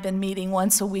and I have been meeting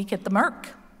once a week at the Merc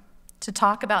to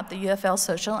talk about the UFL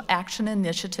social action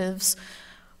initiatives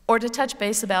or to touch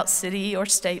base about city or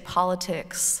state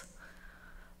politics.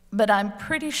 But I'm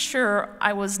pretty sure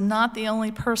I was not the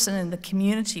only person in the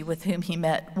community with whom he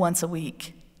met once a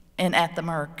week and at the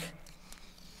Merc.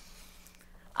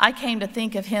 I came to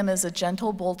think of him as a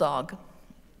gentle bulldog.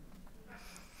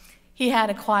 He had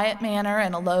a quiet manner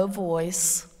and a low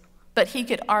voice, but he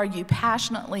could argue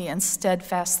passionately and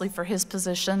steadfastly for his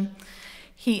position.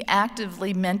 He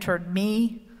actively mentored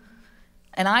me,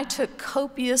 and I took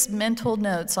copious mental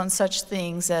notes on such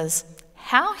things as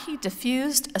how he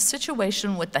diffused a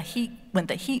situation when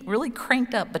the heat really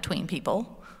cranked up between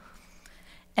people,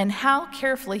 and how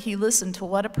carefully he listened to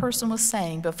what a person was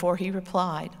saying before he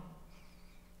replied.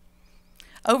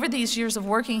 Over these years of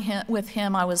working with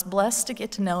him, I was blessed to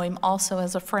get to know him also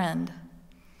as a friend.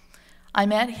 I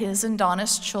met his and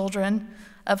Donna's children,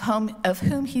 of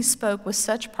whom he spoke with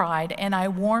such pride, and I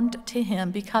warmed to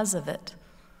him because of it.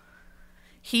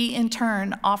 He, in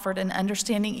turn, offered an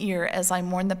understanding ear as I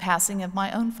mourned the passing of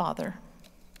my own father.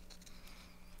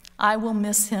 I will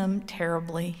miss him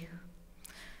terribly.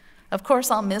 Of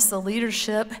course, I'll miss the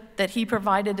leadership that he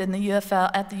provided in the UFL,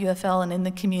 at the UFL and in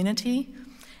the community,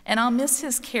 and I'll miss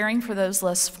his caring for those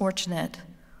less fortunate.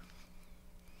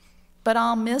 But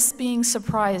I'll miss being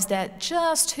surprised at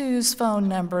just whose phone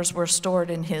numbers were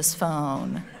stored in his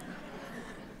phone.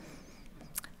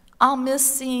 I'll miss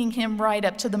seeing him ride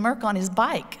up to the Merc on his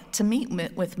bike to meet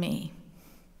with me.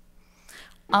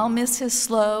 I'll miss his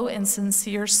slow and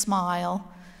sincere smile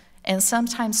and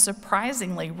sometimes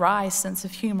surprisingly wry sense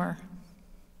of humor.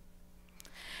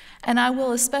 And I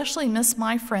will especially miss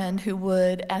my friend who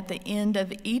would, at the end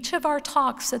of each of our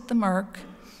talks at the Merc,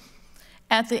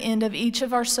 at the end of each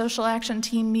of our social action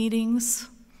team meetings,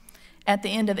 at the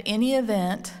end of any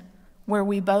event where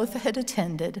we both had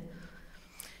attended,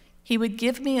 he would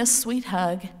give me a sweet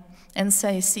hug and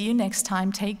say, "See you next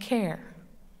time, take care."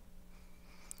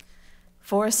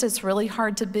 Forrest, it's really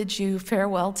hard to bid you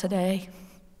farewell today.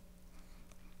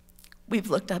 We've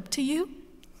looked up to you.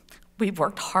 We've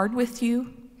worked hard with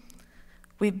you.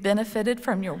 We've benefited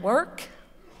from your work,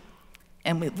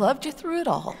 and we loved you through it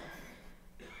all.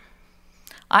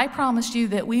 I promise you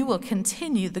that we will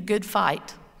continue the good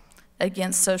fight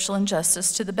against social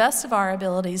injustice to the best of our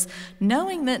abilities,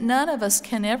 knowing that none of us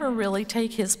can ever really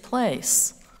take his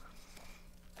place.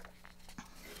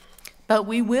 But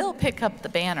we will pick up the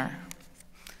banner,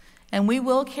 and we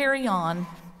will carry on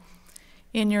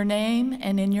in your name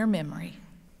and in your memory.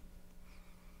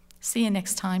 See you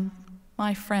next time,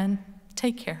 my friend.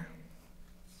 Take care.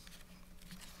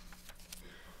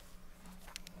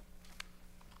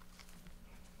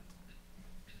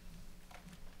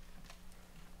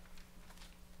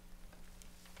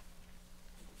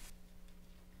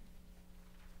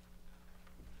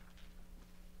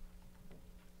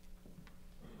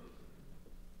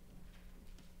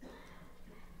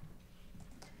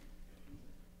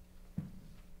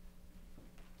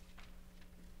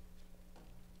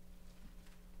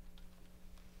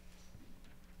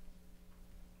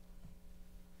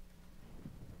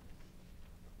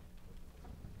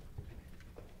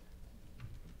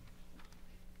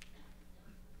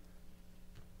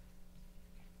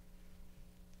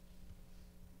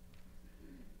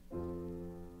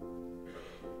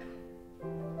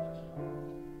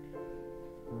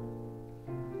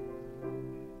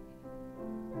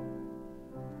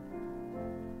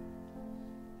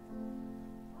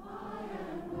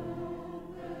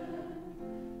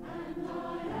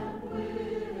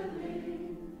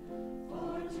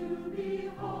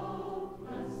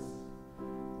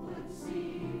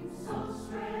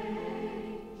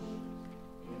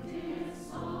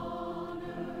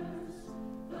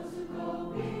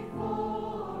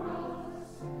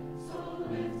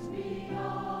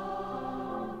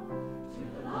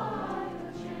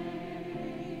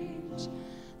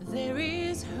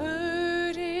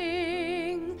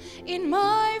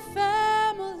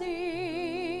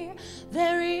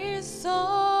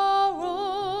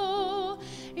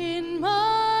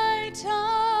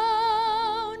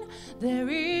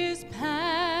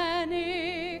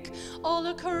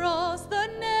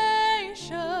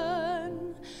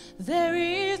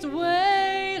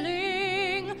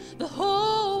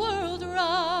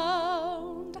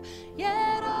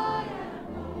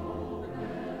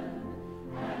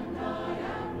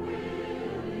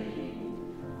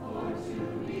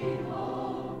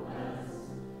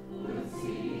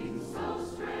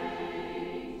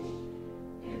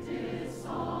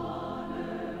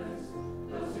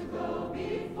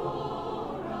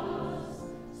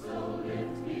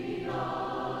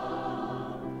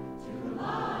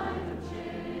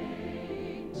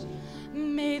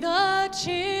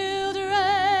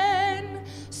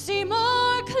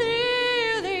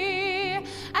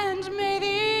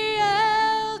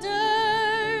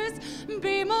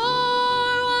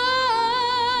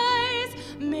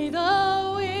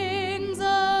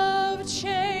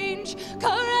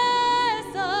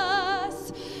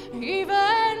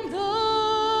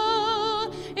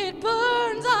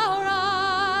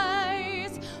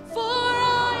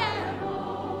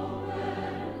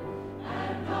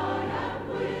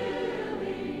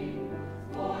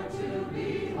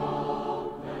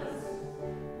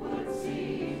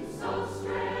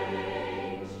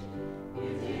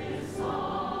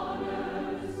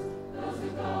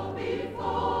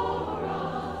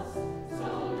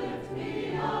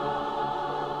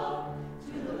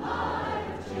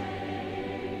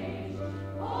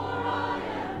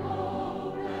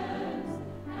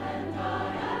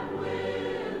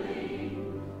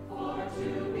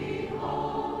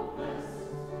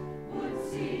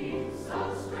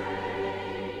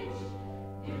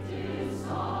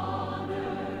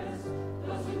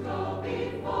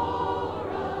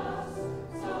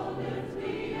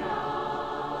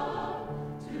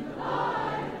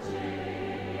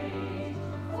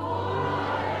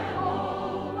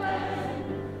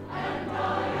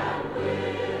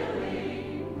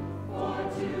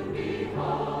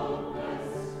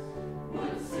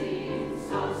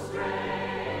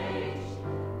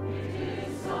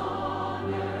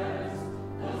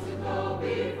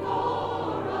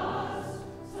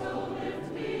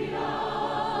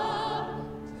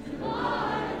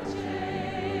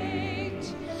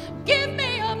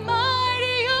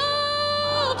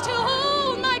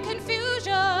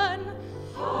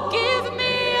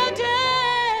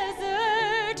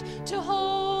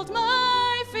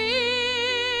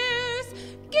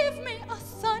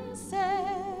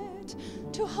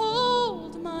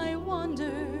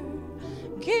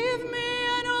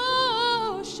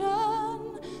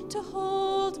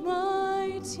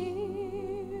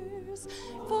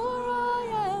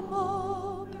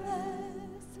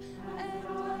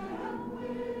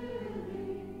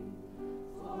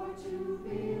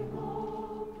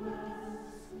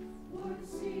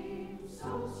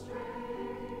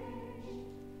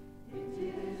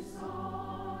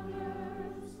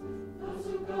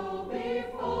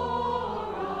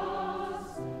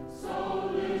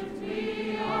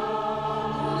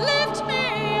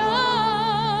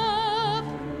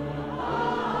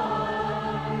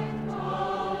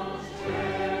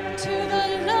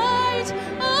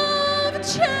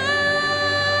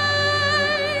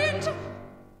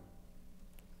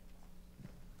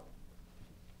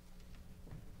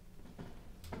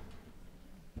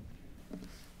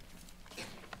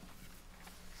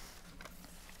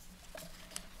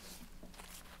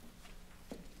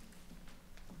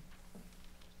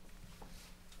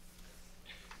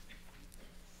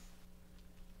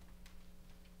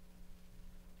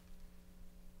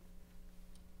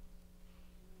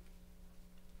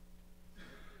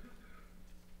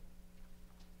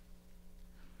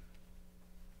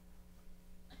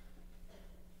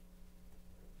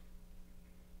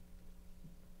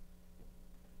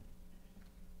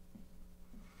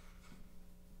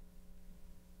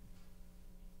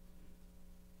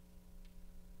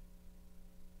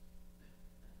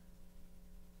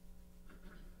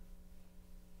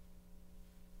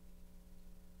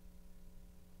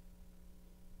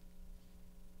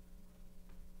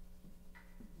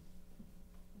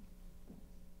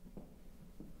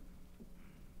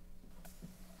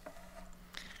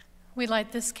 We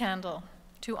light this candle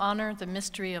to honor the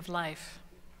mystery of life.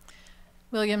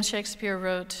 William Shakespeare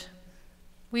wrote,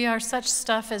 "We are such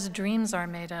stuff as dreams are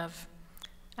made of,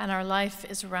 and our life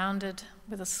is rounded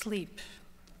with a sleep."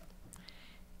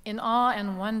 In awe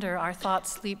and wonder, our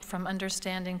thoughts leap from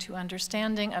understanding to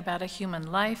understanding about a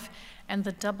human life and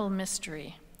the double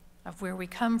mystery of where we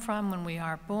come from when we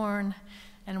are born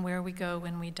and where we go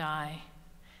when we die.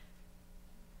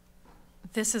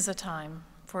 This is a time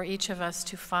for each of us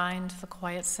to find the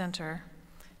quiet center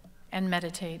and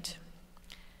meditate,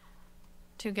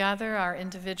 to gather our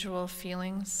individual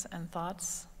feelings and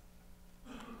thoughts,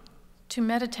 to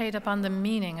meditate upon the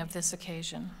meaning of this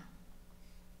occasion,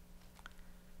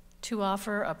 to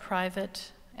offer a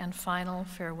private and final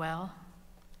farewell,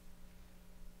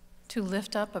 to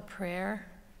lift up a prayer,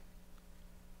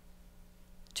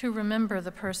 to remember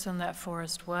the person that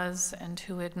Forrest was and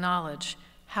to acknowledge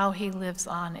how he lives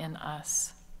on in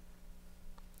us.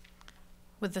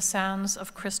 With the sounds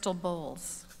of crystal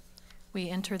bowls, we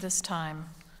enter this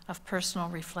time of personal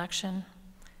reflection,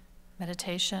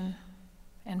 meditation,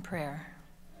 and prayer.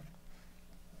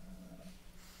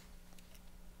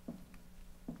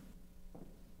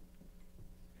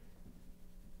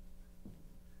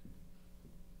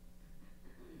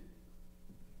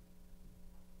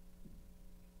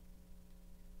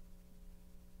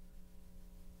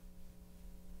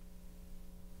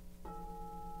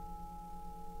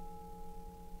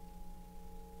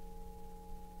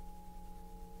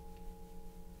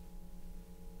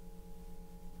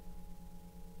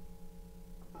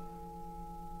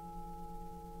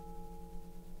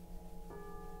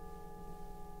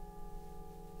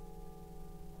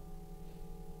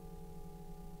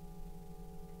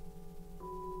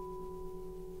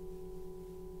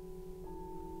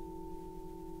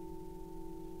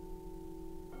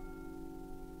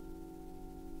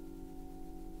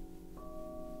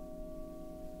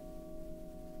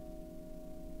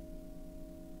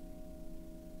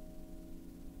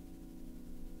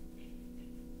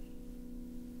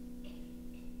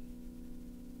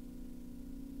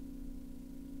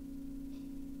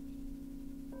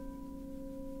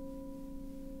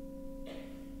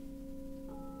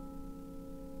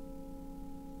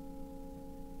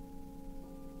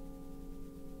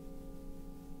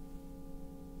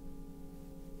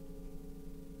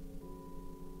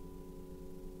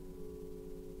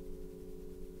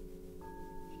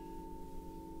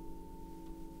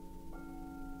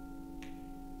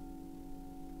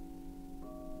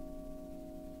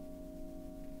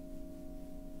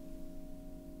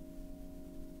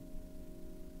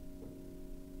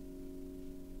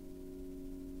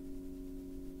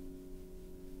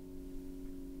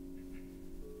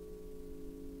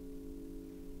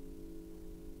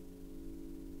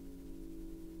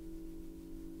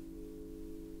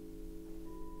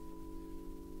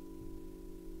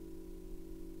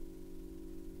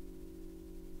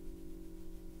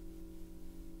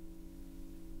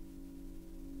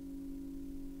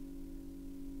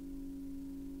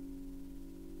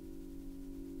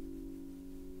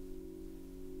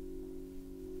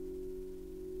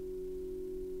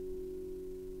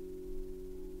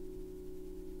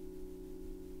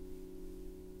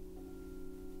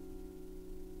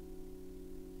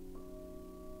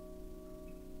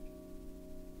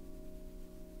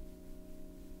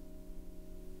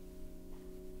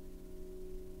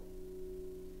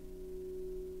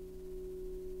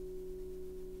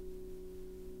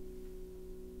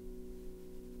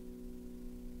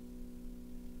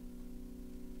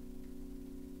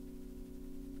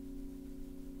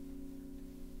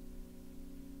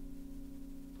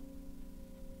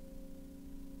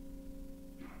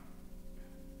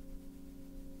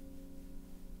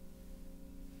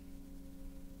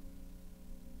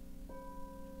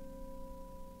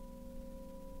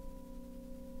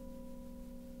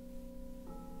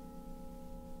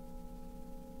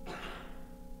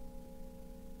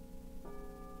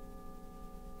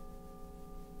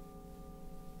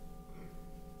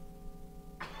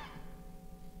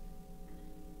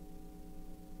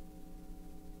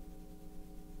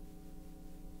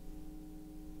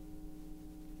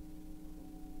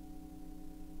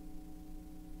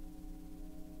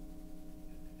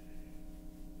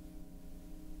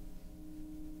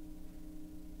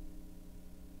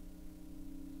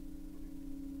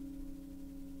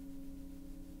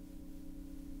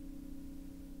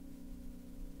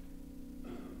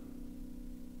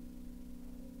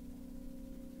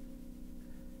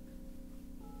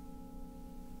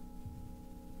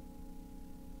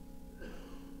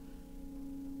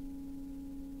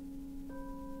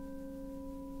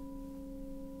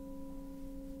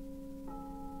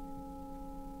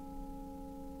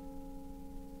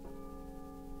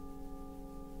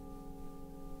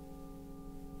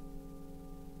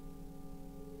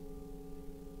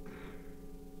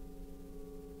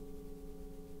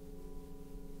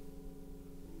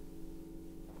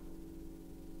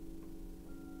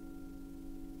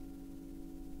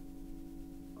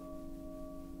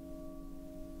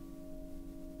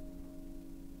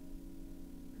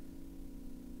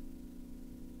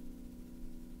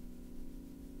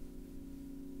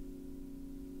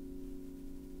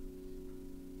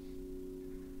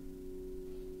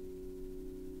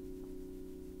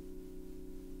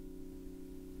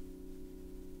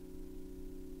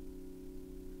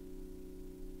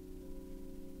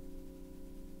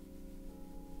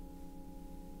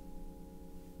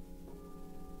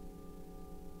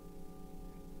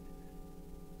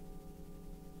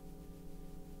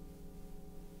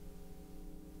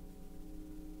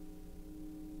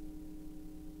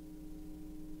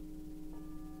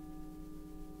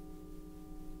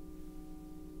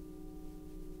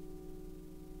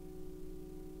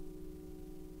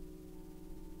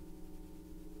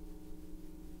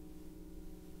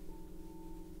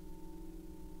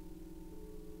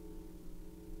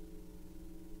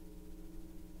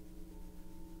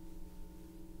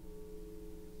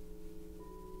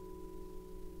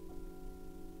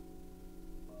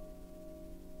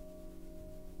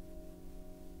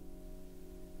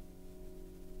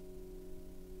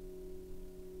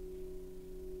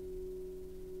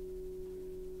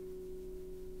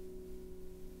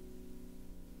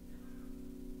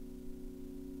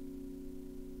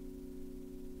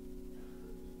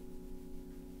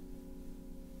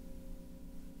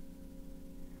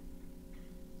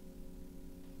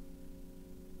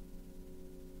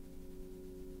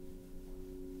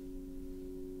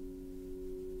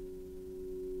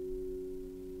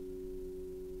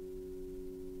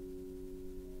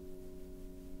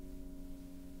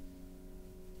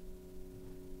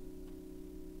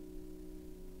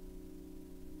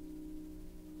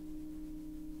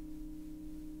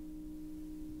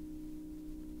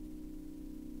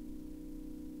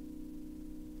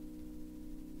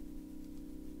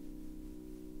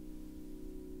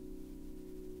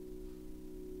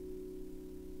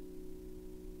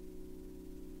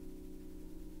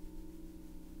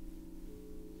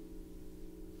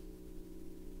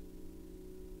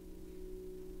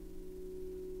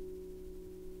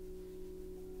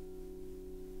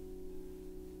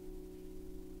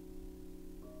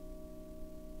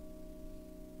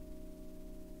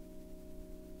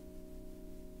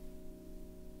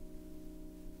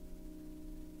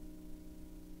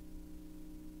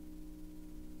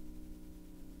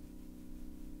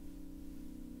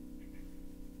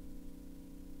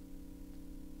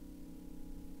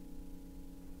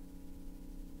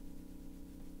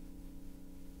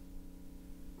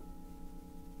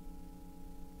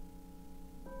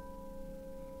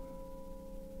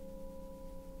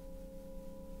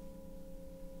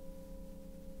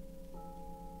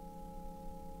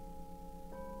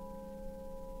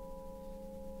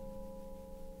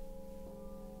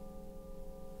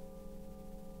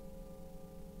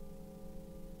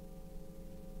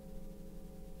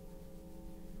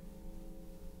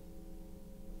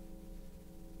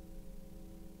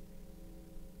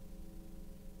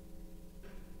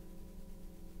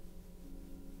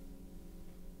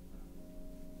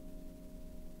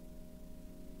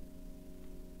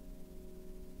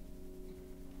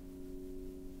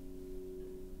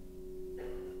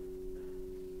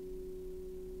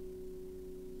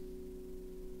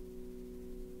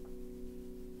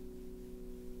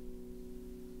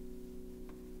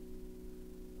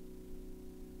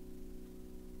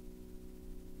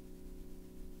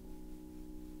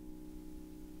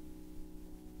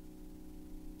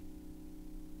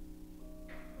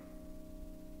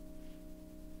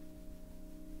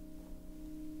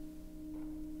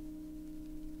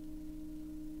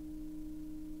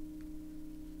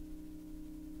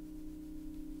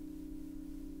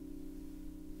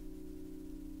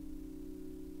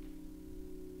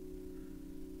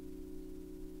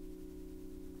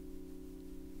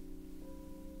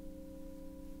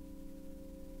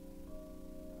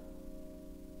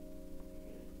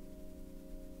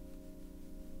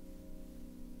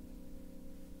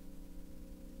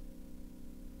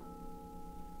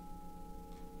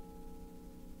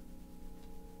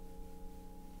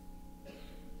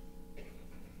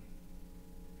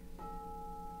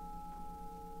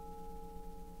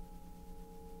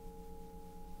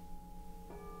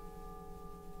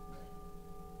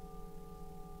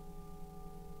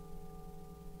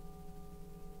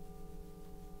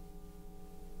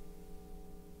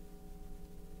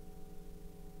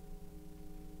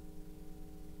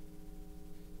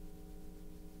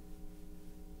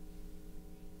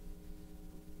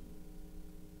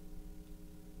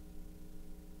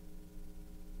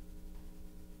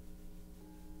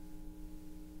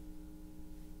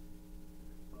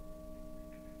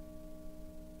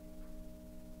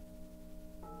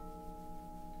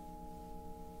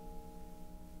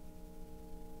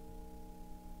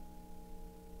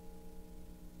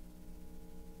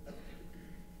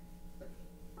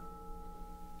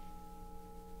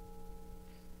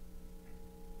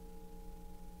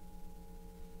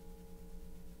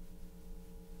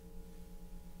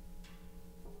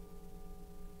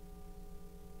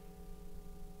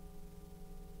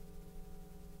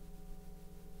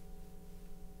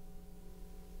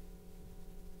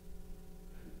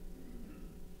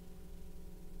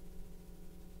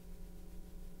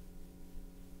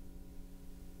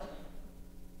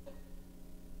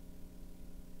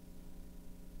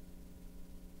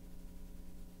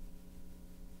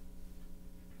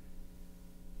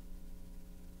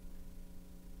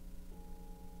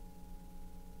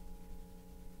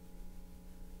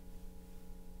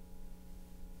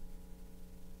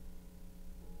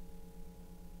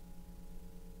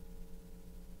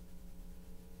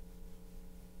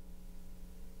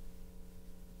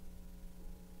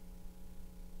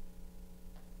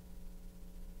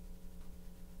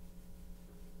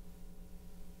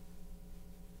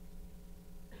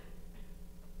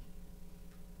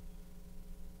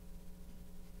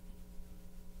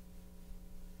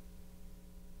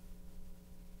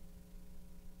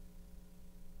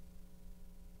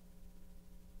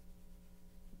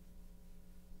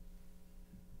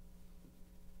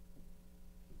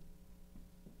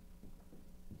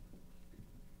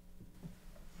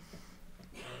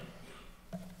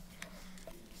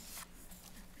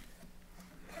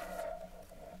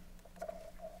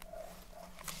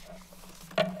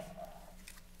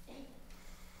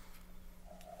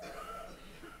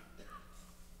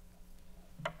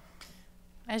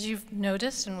 As you've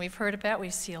noticed and we've heard about, we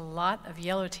see a lot of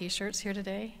yellow t-shirts here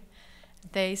today.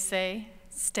 They say,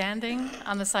 "Standing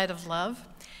on the side of love,"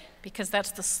 because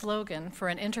that's the slogan for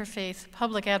an interfaith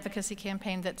public advocacy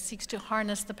campaign that seeks to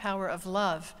harness the power of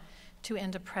love to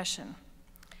end oppression.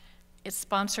 It's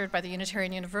sponsored by the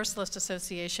Unitarian Universalist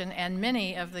Association, and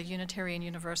many of the Unitarian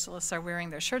Universalists are wearing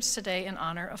their shirts today in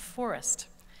honor of Forrest.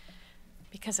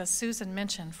 Because as Susan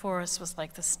mentioned, Forrest was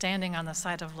like the standing on the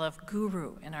side of love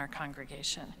guru in our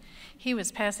congregation. He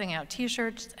was passing out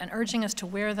t-shirts and urging us to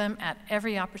wear them at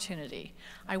every opportunity.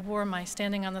 I wore my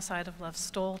Standing on the Side of Love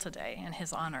stole today in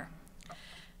his honor.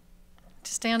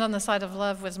 To stand on the side of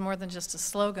love was more than just a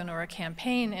slogan or a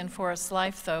campaign in Forrest's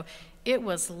life, though. It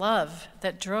was love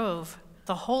that drove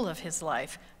the whole of his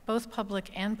life, both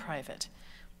public and private.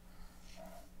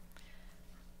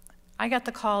 I got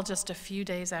the call just a few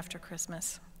days after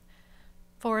Christmas.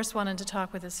 Forrest wanted to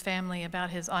talk with his family about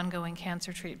his ongoing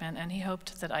cancer treatment, and he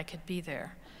hoped that I could be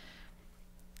there.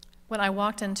 When I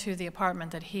walked into the apartment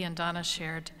that he and Donna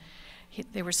shared,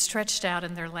 they were stretched out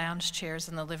in their lounge chairs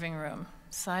in the living room,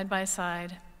 side by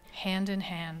side, hand in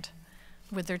hand,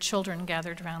 with their children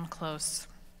gathered round close.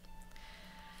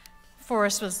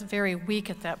 Forrest was very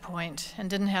weak at that point and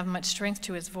didn't have much strength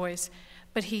to his voice,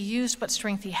 but he used what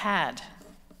strength he had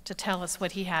to tell us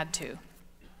what he had to.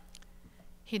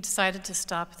 He decided to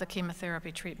stop the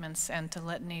chemotherapy treatments and to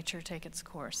let nature take its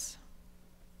course.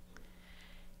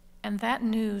 And that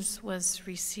news was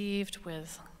received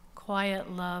with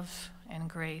quiet love and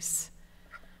grace.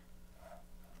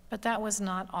 But that was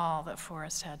not all that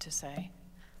Forrest had to say.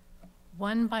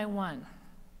 One by one,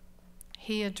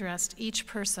 he addressed each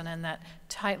person in that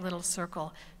tight little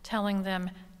circle, telling them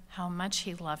how much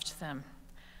he loved them,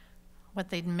 what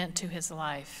they'd meant to his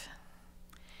life,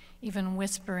 even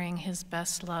whispering his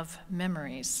best love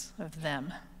memories of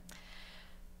them.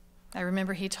 I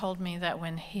remember he told me that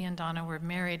when he and Donna were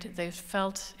married, they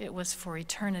felt it was for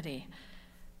eternity.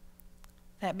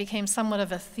 That became somewhat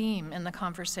of a theme in the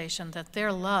conversation, that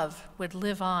their love would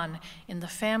live on in the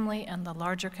family and the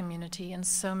larger community in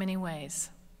so many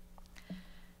ways.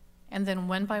 And then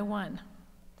one by one,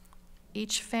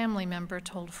 each family member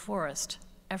told Forrest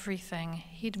everything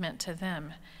he'd meant to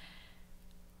them.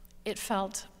 It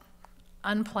felt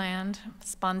unplanned,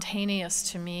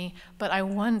 spontaneous to me, but I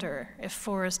wonder if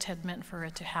Forrest had meant for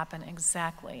it to happen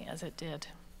exactly as it did.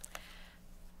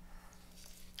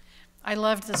 I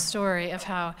loved the story of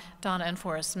how Donna and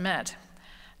Forrest met.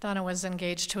 Donna was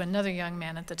engaged to another young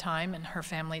man at the time, and her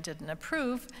family didn't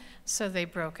approve, so they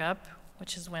broke up,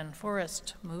 which is when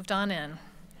Forrest moved on in.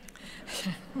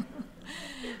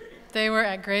 They were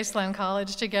at Graceland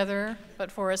College together,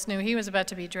 but Forrest knew he was about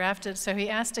to be drafted, so he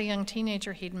asked a young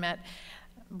teenager he'd met,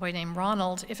 a boy named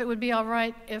Ronald, if it would be all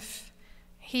right if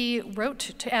he wrote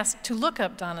to look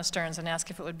up Donna Stearns and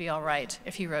ask if it would be all right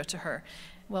if he wrote to her.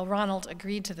 Well, Ronald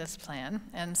agreed to this plan,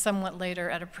 and somewhat later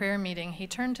at a prayer meeting, he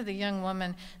turned to the young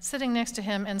woman sitting next to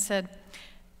him and said,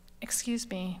 "Excuse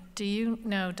me, do you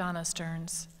know Donna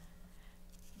Stearns?"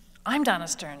 "I'm Donna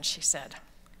Stearns," she said.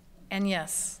 And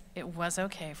yes, it was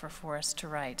okay for Forrest to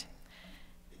write.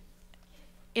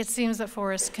 It seems that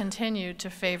Forrest continued to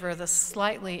favor the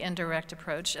slightly indirect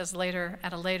approach at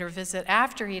a later visit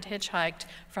after he'd hitchhiked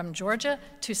from Georgia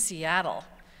to Seattle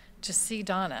to see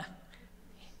Donna.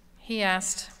 He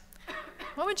asked,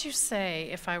 "What would you say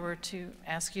if I were to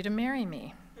ask you to marry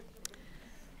me?"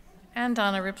 And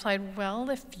Donna replied, "Well,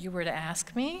 if you were to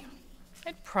ask me,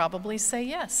 I'd probably say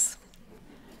yes."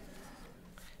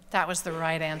 That was the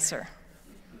right answer.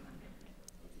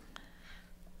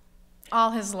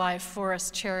 All his life,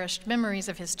 Forrest cherished memories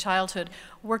of his childhood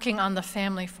working on the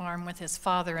family farm with his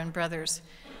father and brothers.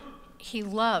 He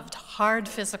loved hard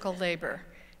physical labor,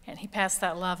 and he passed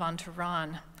that love on to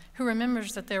Ron, who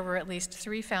remembers that there were at least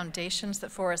 3 foundations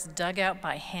that Forrest dug out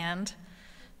by hand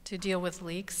to deal with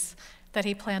leaks, that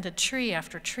he planted tree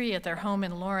after tree at their home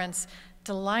in Lawrence,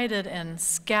 delighted in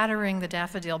scattering the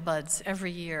daffodil buds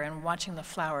every year and watching the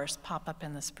flowers pop up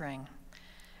in the spring.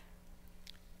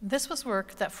 This was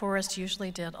work that Forrest usually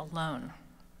did alone,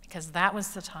 because that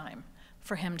was the time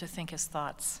for him to think his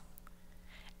thoughts.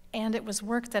 And it was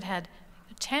work that had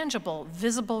tangible,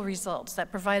 visible results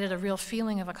that provided a real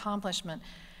feeling of accomplishment.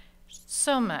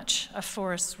 So much of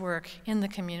Forrest's work in the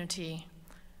community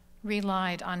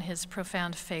relied on his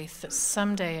profound faith that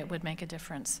someday it would make a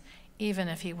difference, even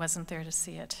if he wasn't there to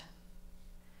see it.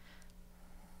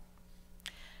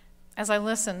 As I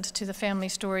listened to the family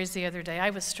stories the other day, I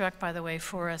was struck by the way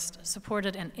Forrest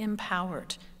supported and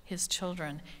empowered his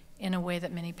children in a way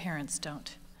that many parents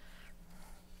don't.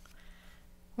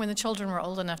 When the children were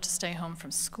old enough to stay home from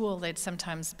school, they'd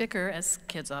sometimes bicker, as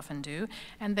kids often do,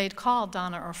 and they'd call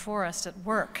Donna or Forrest at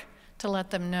work to let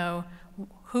them know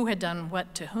who had done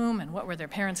what to whom and what were their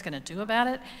parents going to do about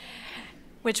it,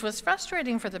 which was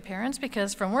frustrating for the parents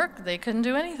because from work they couldn't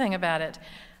do anything about it.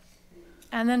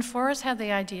 And then Forrest had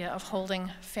the idea of holding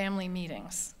family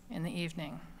meetings in the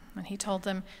evening. And he told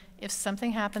them, if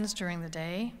something happens during the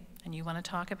day and you want to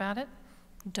talk about it,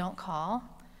 don't call.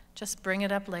 Just bring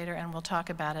it up later and we'll talk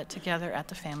about it together at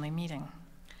the family meeting.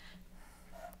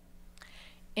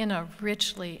 In a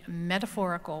richly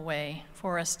metaphorical way,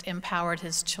 Forrest empowered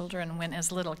his children when, as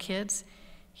little kids,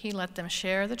 he let them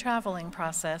share the traveling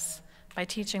process by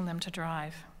teaching them to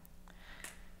drive.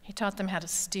 He taught them how to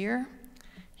steer.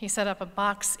 He set up a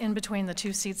box in between the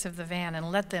two seats of the van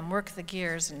and let them work the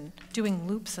gears and doing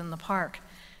loops in the park.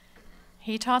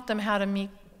 He taught them how to meet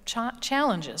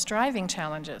challenges, driving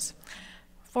challenges.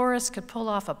 Forrest could pull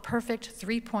off a perfect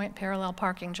 3-point parallel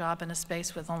parking job in a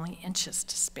space with only inches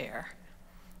to spare.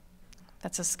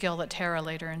 That's a skill that Tara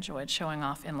later enjoyed showing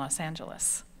off in Los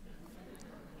Angeles.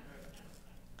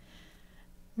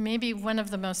 Maybe one of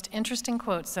the most interesting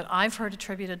quotes that I've heard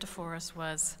attributed to Forrest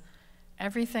was,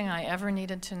 "Everything I ever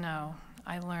needed to know,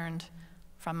 I learned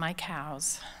from my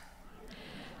cows."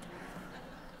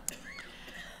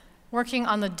 Working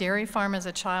on the dairy farm as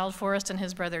a child, Forrest and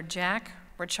his brother Jack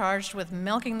were charged with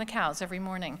milking the cows every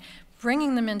morning,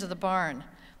 bringing them into the barn.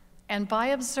 And by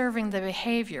observing the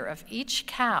behavior of each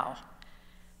cow,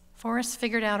 Forrest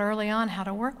figured out early on how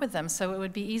to work with them so it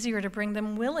would be easier to bring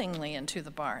them willingly into the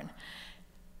barn.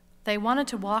 They wanted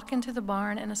to walk into the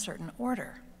barn in a certain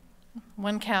order.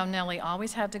 One cow, Nellie,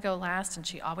 always had to go last, and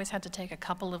she always had to take a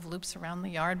couple of loops around the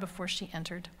yard before she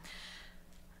entered.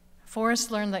 Forrest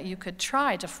learned that you could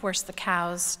try to force the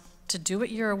cows to do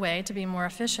it your way to be more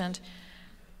efficient,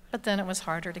 but then it was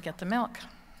harder to get the milk.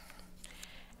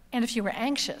 And if you were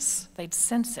anxious, they'd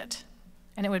sense it,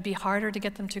 and it would be harder to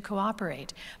get them to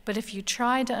cooperate. But if you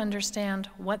tried to understand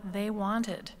what they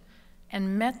wanted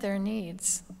and met their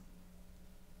needs,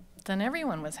 then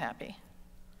everyone was happy.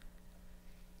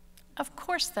 Of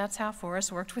course, that's how Forrest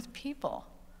worked with people,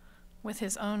 with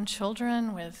his own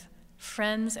children, with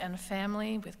friends and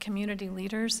family, with community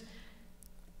leaders,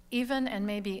 even and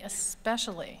maybe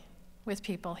especially with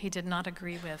people he did not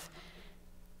agree with.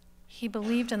 He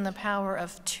believed in the power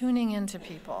of tuning into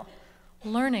people,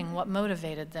 learning what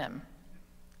motivated them,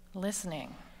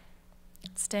 listening,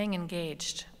 staying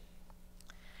engaged.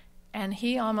 And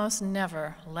he almost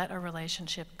never let a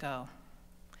relationship go.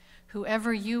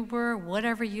 Whoever you were,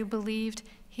 whatever you believed,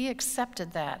 he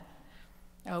accepted that.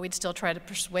 Oh, he'd still try to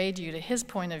persuade you to his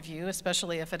point of view,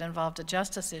 especially if it involved a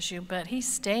justice issue, but he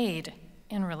stayed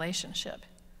in relationship.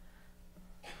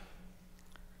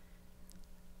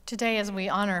 Today, as we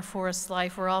honor Forrest's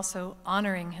life, we're also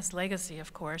honoring his legacy,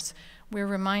 of course. We're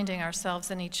reminding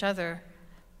ourselves and each other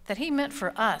that he meant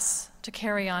for us to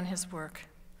carry on his work,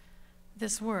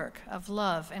 this work of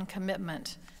love and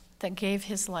commitment that gave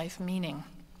his life meaning.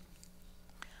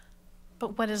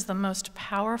 But what is the most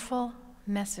powerful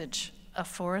message of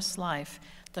Forrest's life,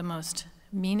 the most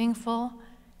meaningful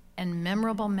and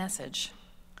memorable message,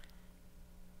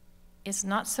 is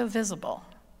not so visible,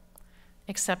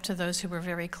 except to those who were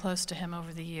very close to him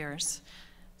over the years.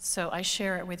 So I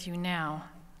share it with you now.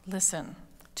 Listen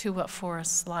to what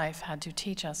Forrest's life had to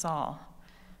teach us all.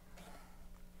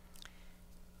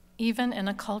 Even in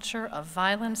a culture of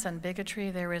violence and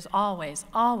bigotry, there is always,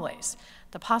 always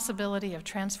the possibility of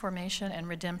transformation and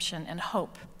redemption and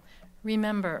hope.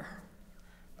 Remember,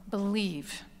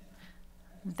 believe.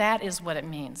 That is what it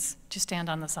means to stand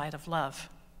on the side of love.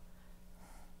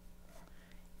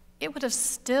 It would have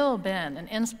still been an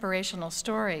inspirational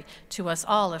story to us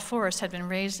all if Forrest had been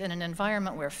raised in an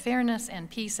environment where fairness and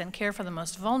peace and care for the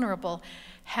most vulnerable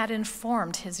had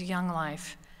informed his young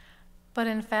life. But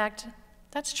in fact,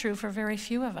 that's true for very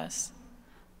few of us.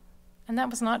 And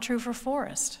that was not true for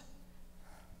Forrest.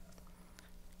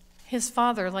 His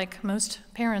father, like most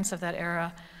parents of that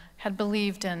era, had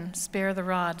believed in spare the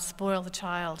rod, spoil the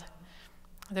child.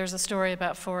 There's a story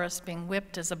about Forrest being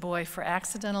whipped as a boy for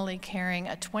accidentally carrying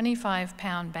a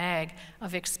 25-pound bag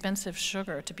of expensive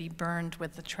sugar to be burned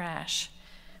with the trash.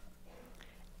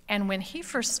 And when he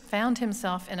first found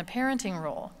himself in a parenting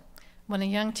role, when a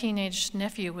young teenage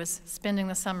nephew was spending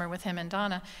the summer with him and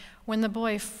Donna, when the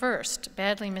boy first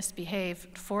badly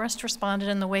misbehaved, Forrest responded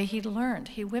in the way he'd learned.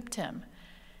 He whipped him.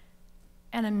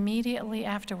 And immediately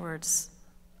afterwards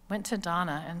went to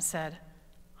Donna and said,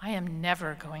 "I am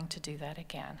never going to do that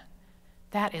again.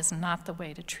 That is not the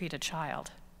way to treat a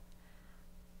child."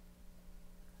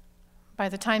 By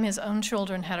the time his own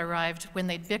children had arrived, when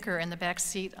they'd bicker in the back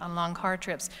seat on long car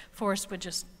trips, Forrest would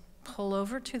just pull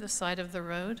over to the side of the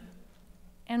road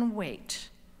and wait.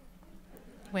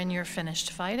 When you're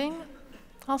finished fighting,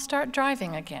 I'll start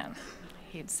driving again,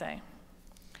 he'd say.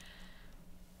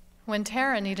 When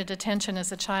Tara needed attention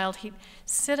as a child, he'd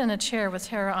sit in a chair with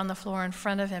Tara on the floor in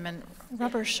front of him and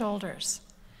rub her shoulders.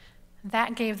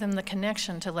 That gave them the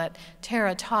connection to let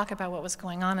Tara talk about what was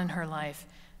going on in her life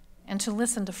and to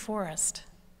listen to Forrest.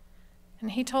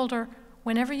 And he told her,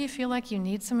 whenever you feel like you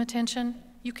need some attention,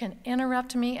 you can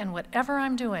interrupt me, and whatever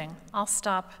I'm doing, I'll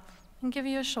stop and give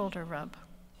you a shoulder rub.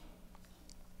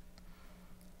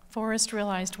 Forrest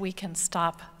realized we can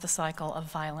stop the cycle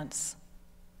of violence.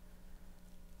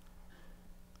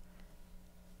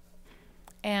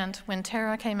 And when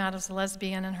Tara came out as a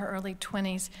lesbian in her early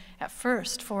 20s, at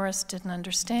first Forrest didn't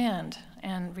understand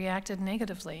and reacted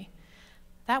negatively.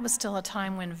 That was still a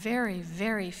time when very,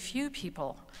 very few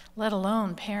people, let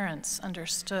alone parents,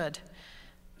 understood.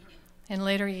 In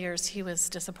later years, he was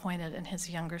disappointed in his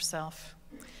younger self.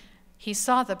 He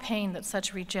saw the pain that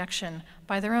such rejection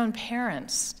by their own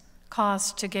parents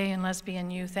caused to gay and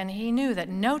lesbian youth, and he knew that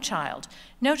no child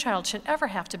should ever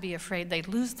have to be afraid they'd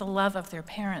lose the love of their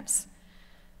parents.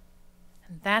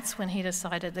 And that's when he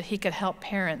decided that he could help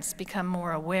parents become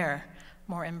more aware,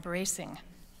 more embracing,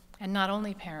 and not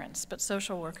only parents, but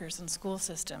social workers and school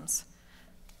systems.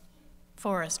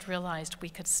 Forrest realized we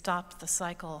could stop the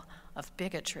cycle of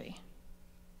bigotry.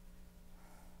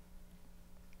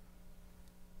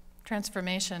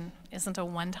 Transformation isn't a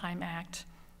one-time act.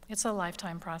 It's a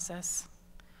lifetime process.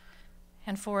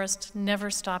 And Forrest never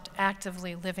stopped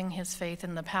actively living his faith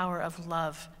in the power of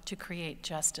love to create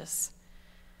justice.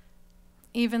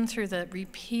 Even through the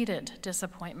repeated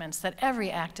disappointments that every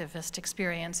activist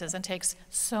experiences and takes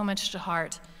so much to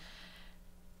heart.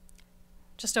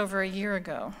 Just over a year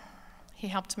ago, he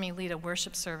helped me lead a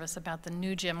worship service about the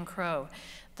new Jim Crow,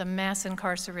 the mass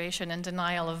incarceration and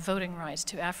denial of voting rights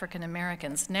to African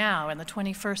Americans now in the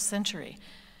 21st century.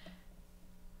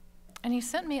 And he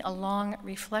sent me a long,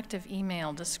 reflective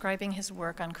email describing his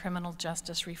work on criminal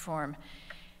justice reform.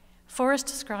 Forrest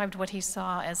described what he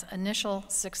saw as initial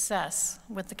success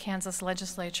with the Kansas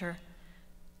legislature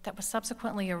that was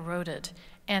subsequently eroded,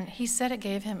 and he said it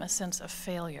gave him a sense of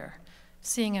failure,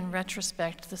 seeing in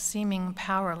retrospect the seeming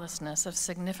powerlessness of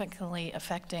significantly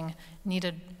affecting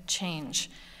needed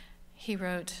change. He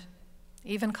wrote,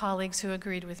 "Even colleagues who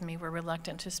agreed with me were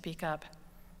reluctant to speak up.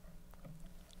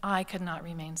 I could not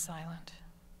remain silent."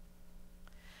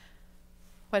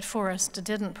 What Forrest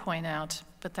didn't point out,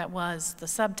 but that was the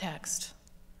subtext,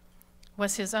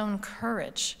 was his own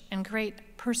courage and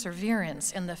great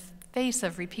perseverance in the face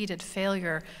of repeated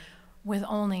failure with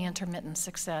only intermittent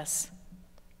success.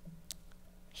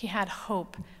 He had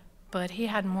hope, but he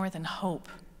had more than hope.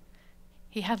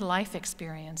 He had life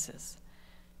experiences.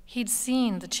 He'd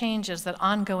seen the changes that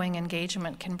ongoing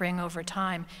engagement can bring over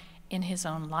time in his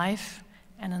own life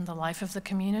and in the life of the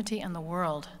community and the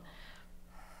world.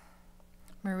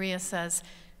 Maria says,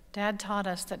 "Dad taught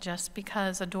us that just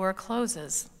because a door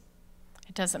closes,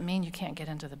 it doesn't mean you can't get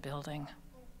into the building.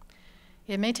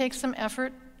 It may take some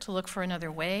effort to look for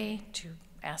another way, to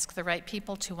ask the right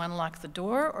people to unlock the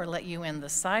door or let you in the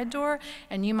side door,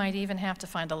 and you might even have to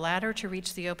find a ladder to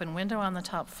reach the open window on the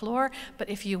top floor, but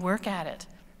if you work at it,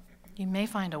 you may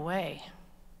find a way."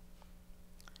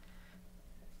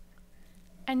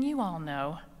 And you all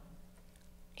know,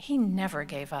 he never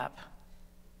gave up.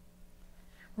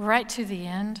 Right to the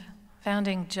end,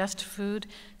 founding Just Food,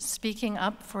 speaking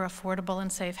up for affordable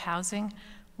and safe housing,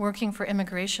 working for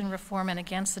immigration reform and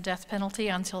against the death penalty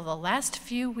until the last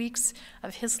few weeks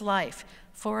of his life,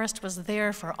 Forrest was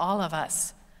there for all of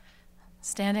us,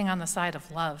 standing on the side of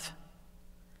love.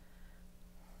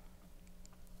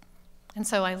 And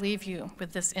so I leave you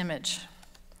with this image,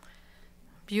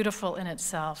 beautiful in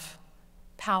itself,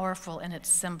 powerful in its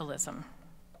symbolism.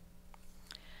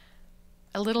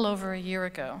 A little over a year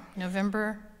ago,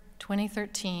 November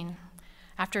 2013,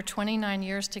 after 29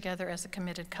 years together as a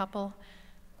committed couple,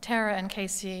 Tara and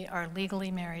Casey are legally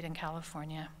married in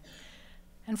California.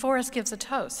 And Forrest gives a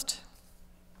toast,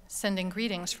 sending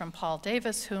greetings from Paul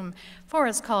Davis, whom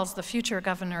Forrest calls the future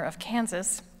governor of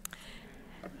Kansas.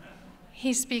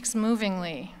 He speaks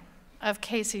movingly of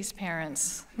Casey's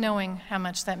parents, knowing how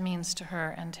much that means to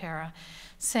her and Tara,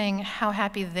 saying how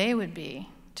happy they would be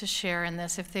to share in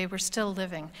this if they were still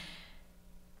living.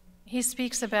 He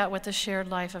speaks about what the shared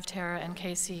life of Tara and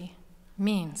Casey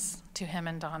means to him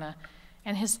and Donna,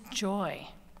 and his joy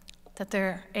that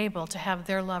they're able to have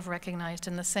their love recognized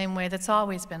in the same way that's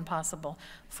always been possible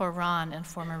for Ron and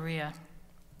for Maria.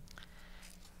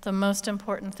 The most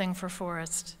important thing for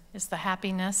Forrest is the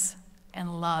happiness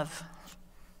and love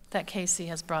that Casey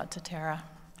has brought to Tara.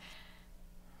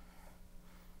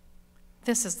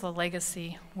 This is the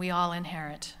legacy we all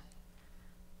inherit.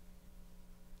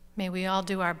 May we all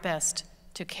do our best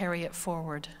to carry it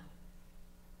forward.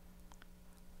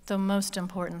 The most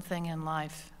important thing in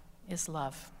life is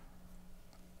love.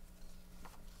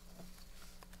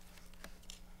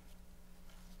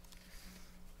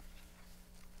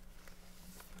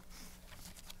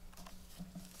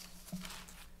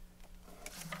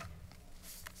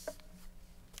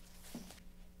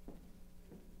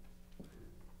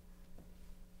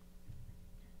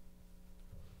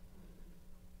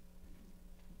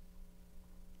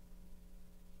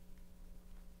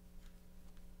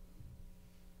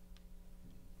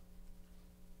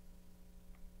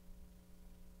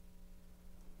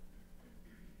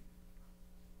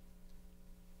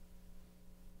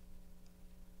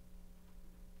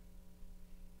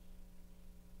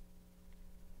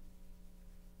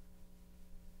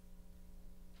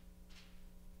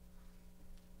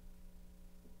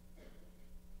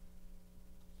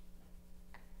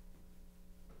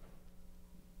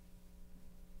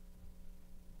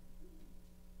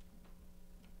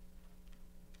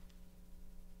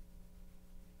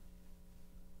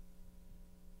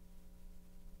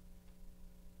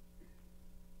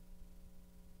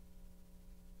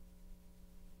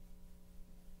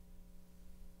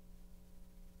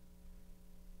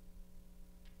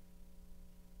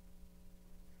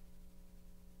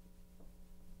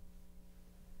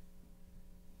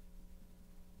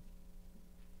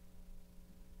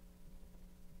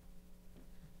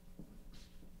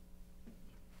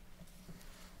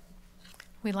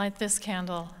 We light this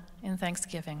candle in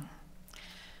thanksgiving.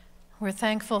 We're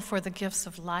thankful for the gifts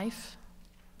of life,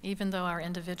 even though our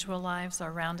individual lives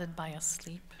are rounded by a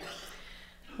sleep.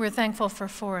 We're thankful for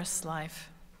Forrest's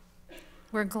life.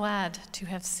 We're glad to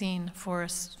have seen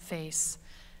Forrest's face,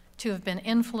 to have been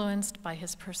influenced by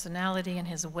his personality and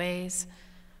his ways,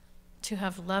 to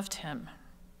have loved him,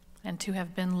 and to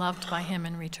have been loved by him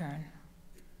in return.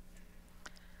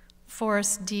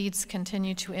 Forrest's deeds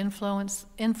continue to influence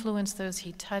those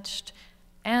he touched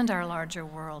and our larger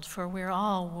world, for we're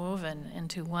all woven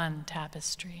into one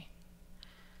tapestry.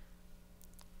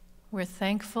 We're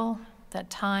thankful that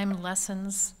time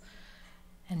lessens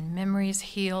and memories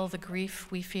heal the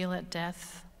grief we feel at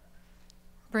death,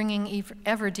 bringing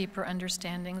ever deeper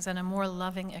understandings and a more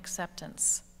loving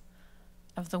acceptance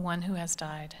of the one who has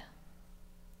died.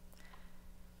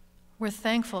 We're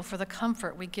thankful for the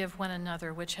comfort we give one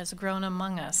another, which has grown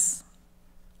among us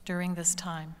during this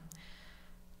time.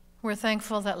 We're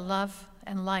thankful that love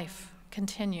and life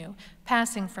continue,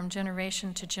 passing from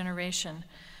generation to generation.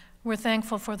 We're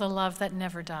thankful for the love that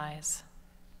never dies.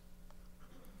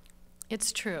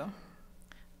 It's true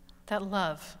that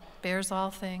love bears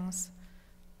all things,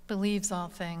 believes all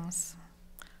things,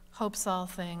 hopes all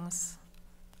things,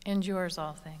 endures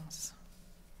all things.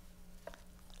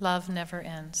 Love never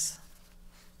ends.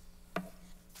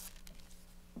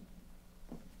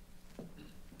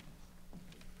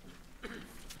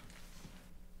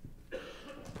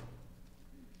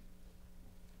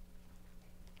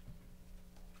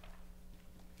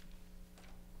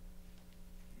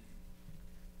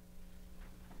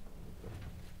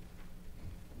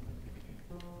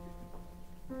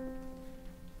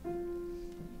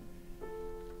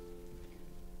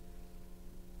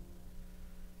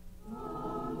 The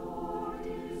Lord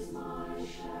is my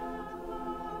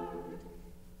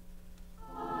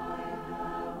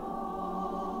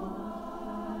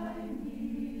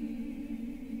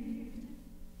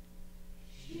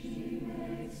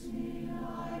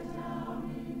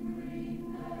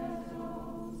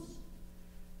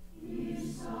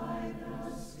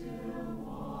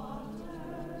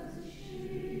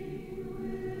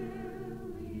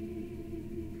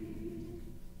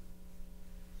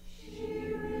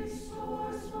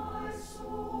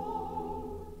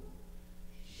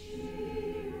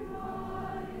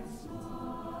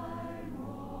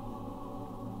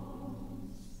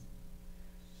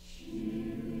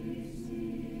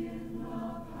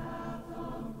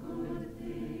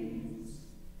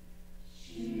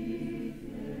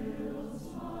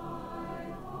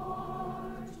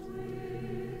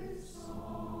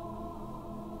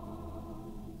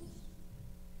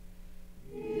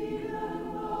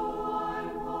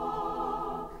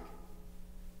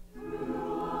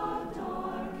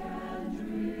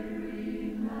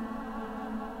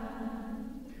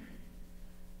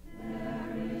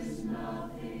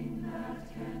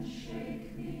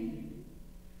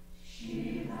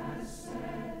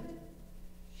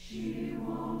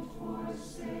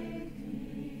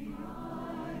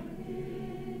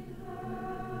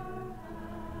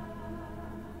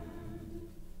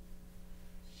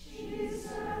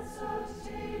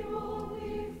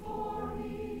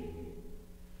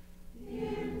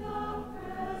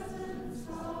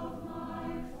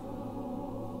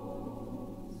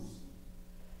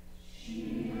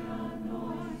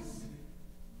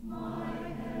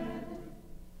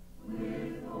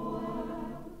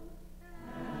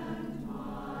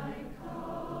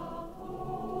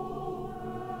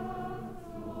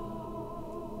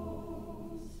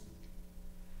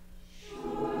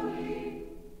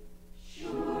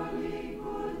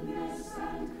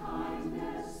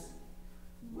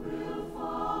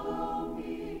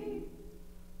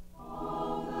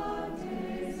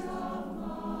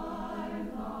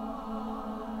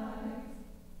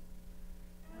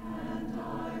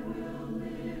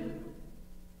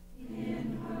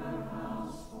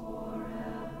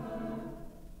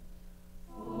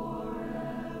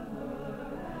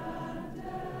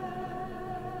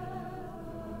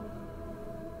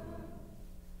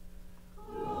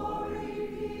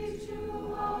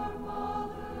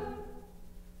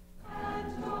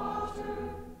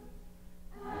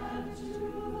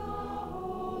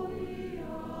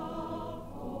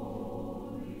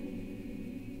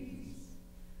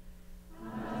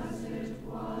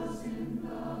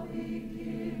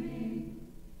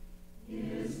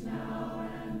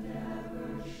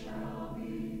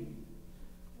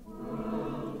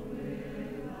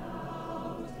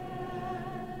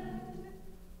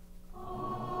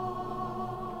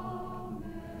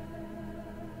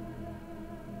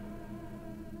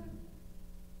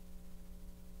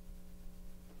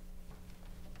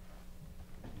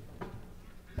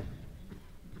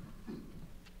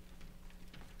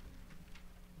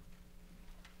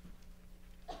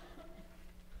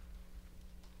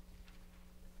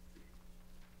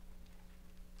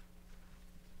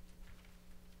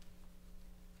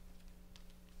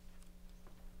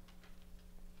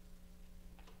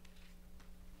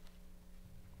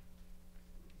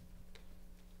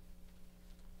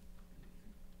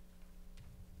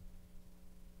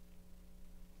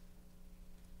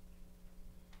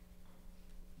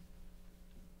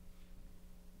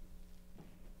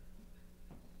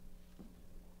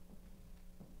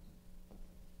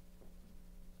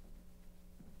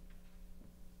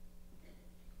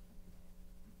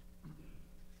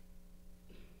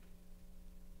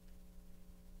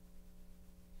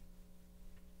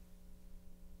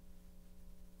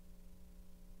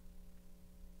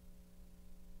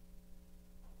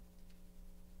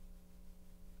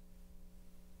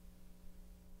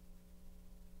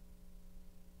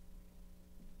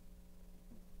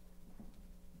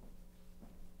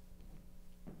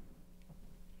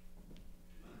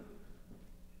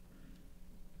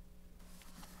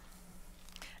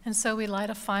And so we light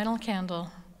a final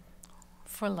candle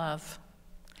for love.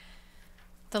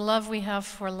 The love we have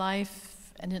for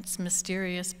life and its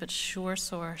mysterious but sure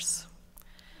source.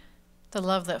 The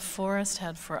love that Forrest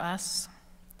had for us.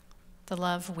 The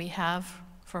love we have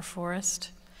for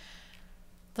Forrest.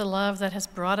 The love that has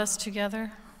brought us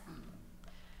together.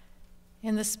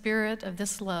 In the spirit of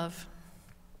this love,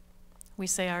 we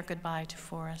say our goodbye to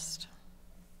Forrest.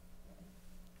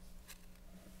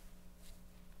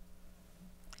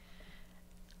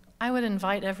 I would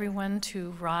invite everyone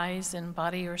to rise in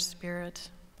body or spirit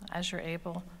as you're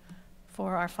able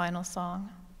for our final song,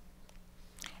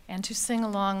 and to sing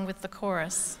along with the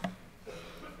chorus,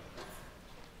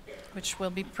 which will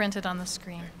be printed on the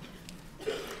screen.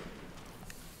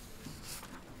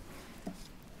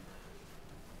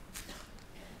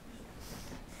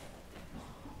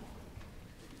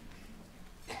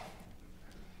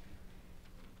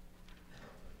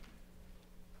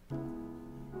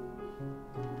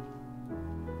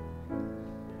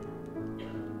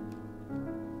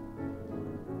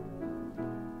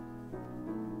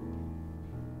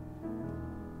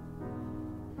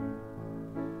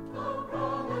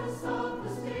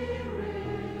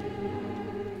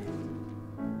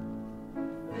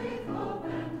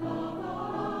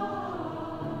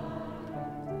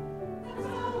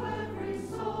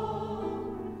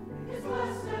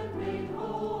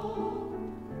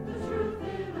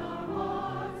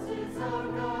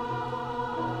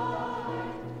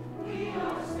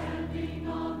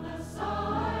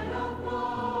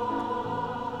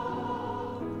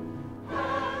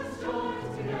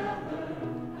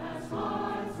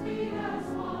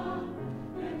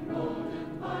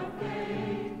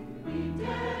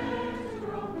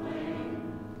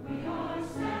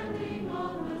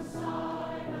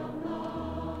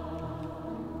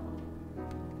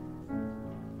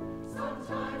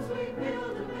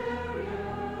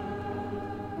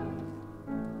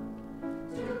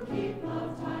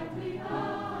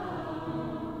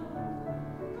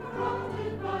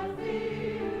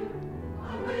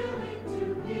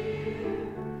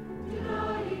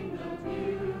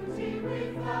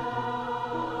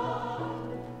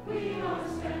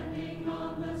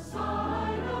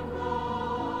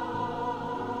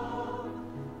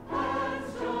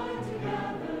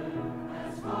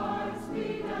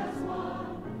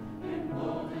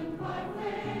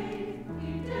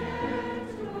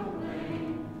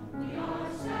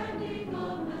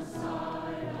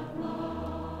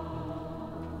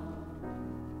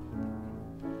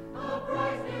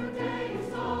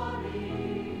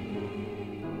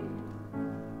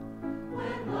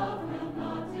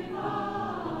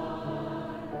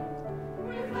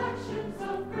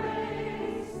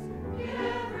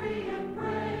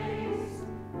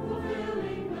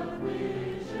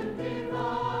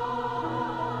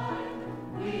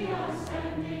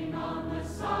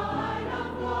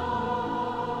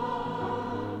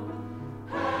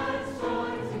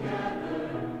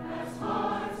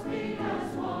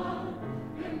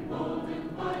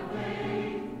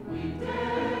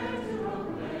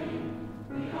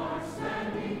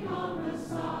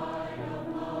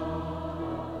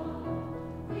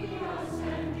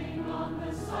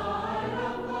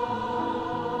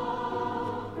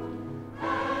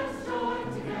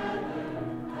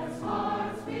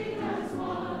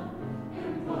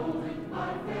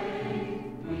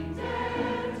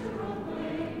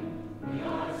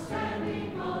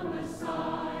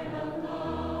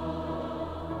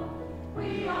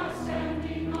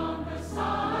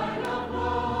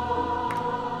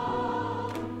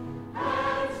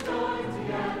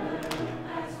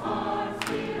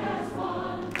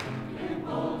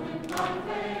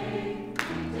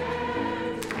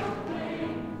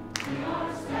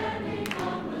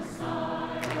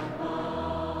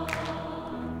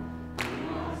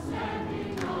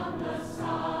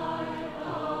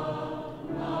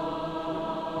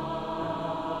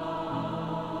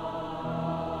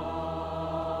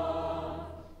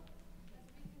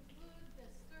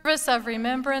 Service of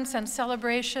remembrance and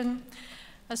celebration,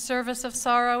 a service of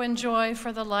sorrow and joy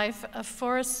for the life of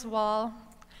Forrest Swall.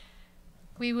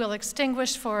 We will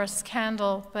extinguish Forrest's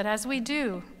candle, but as we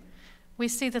do, we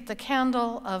see that the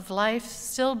candle of life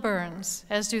still burns,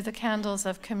 as do the candles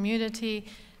of community,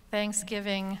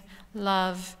 thanksgiving,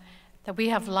 love, that we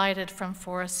have lighted from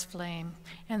Forrest's flame.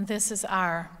 And this is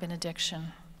our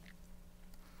benediction.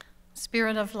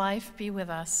 Spirit of life, be with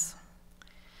us,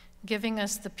 giving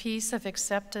us the peace of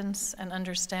acceptance and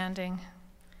understanding,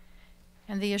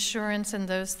 and the assurance in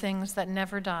those things that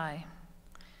never die,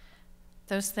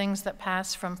 those things that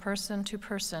pass from person to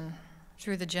person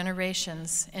through the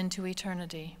generations into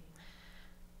eternity,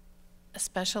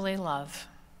 especially love.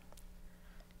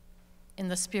 In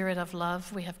the spirit of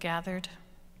love we have gathered.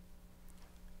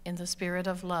 In the spirit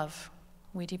of love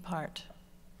we depart.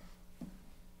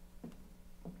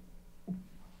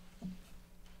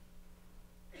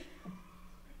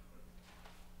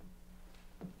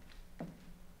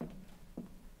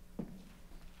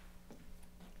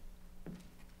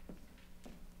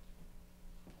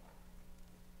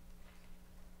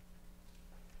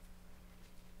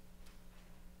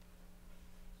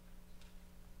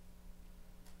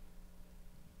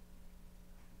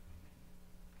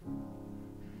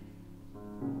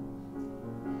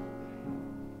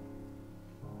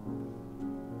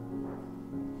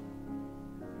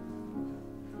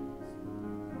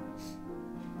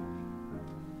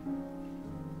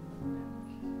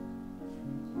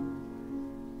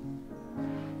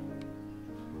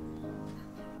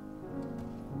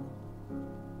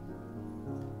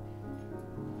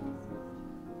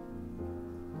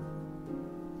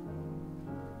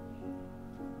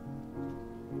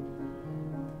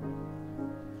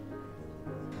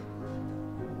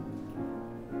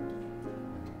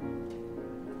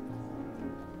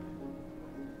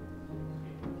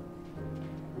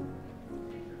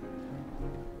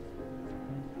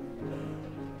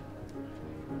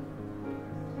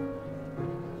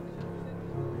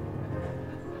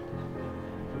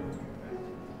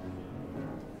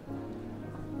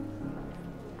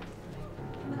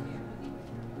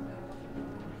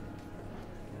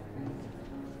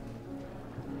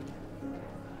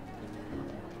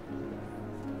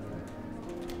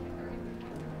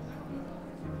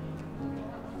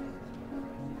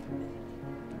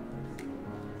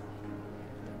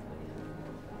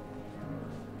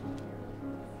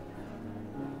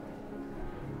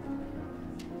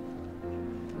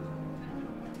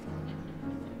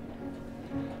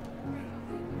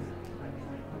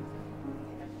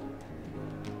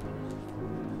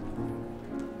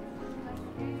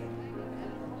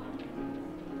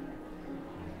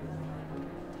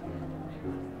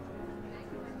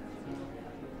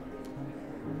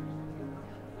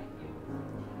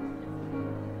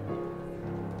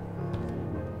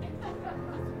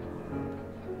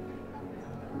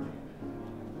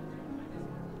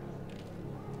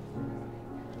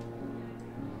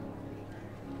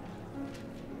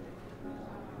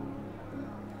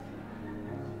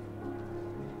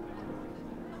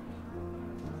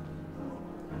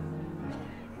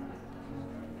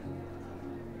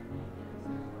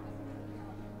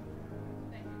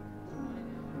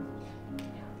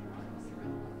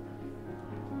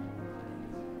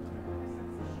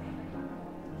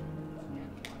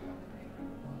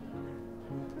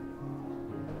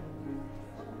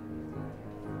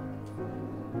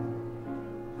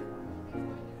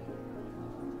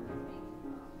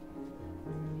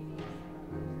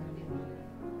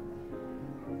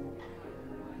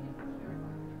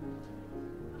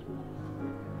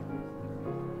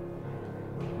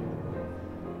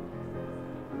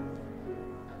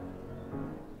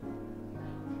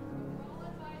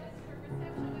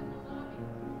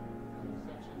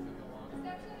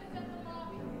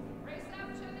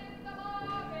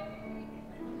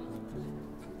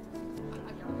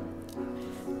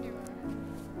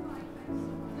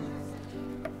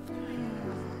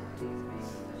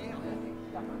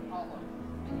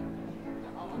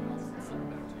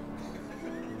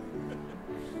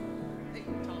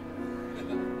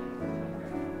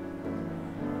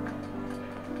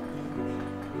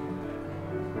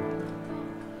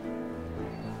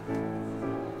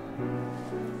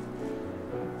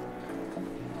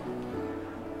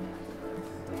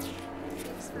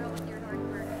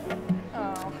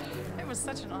 Was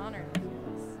such an honor.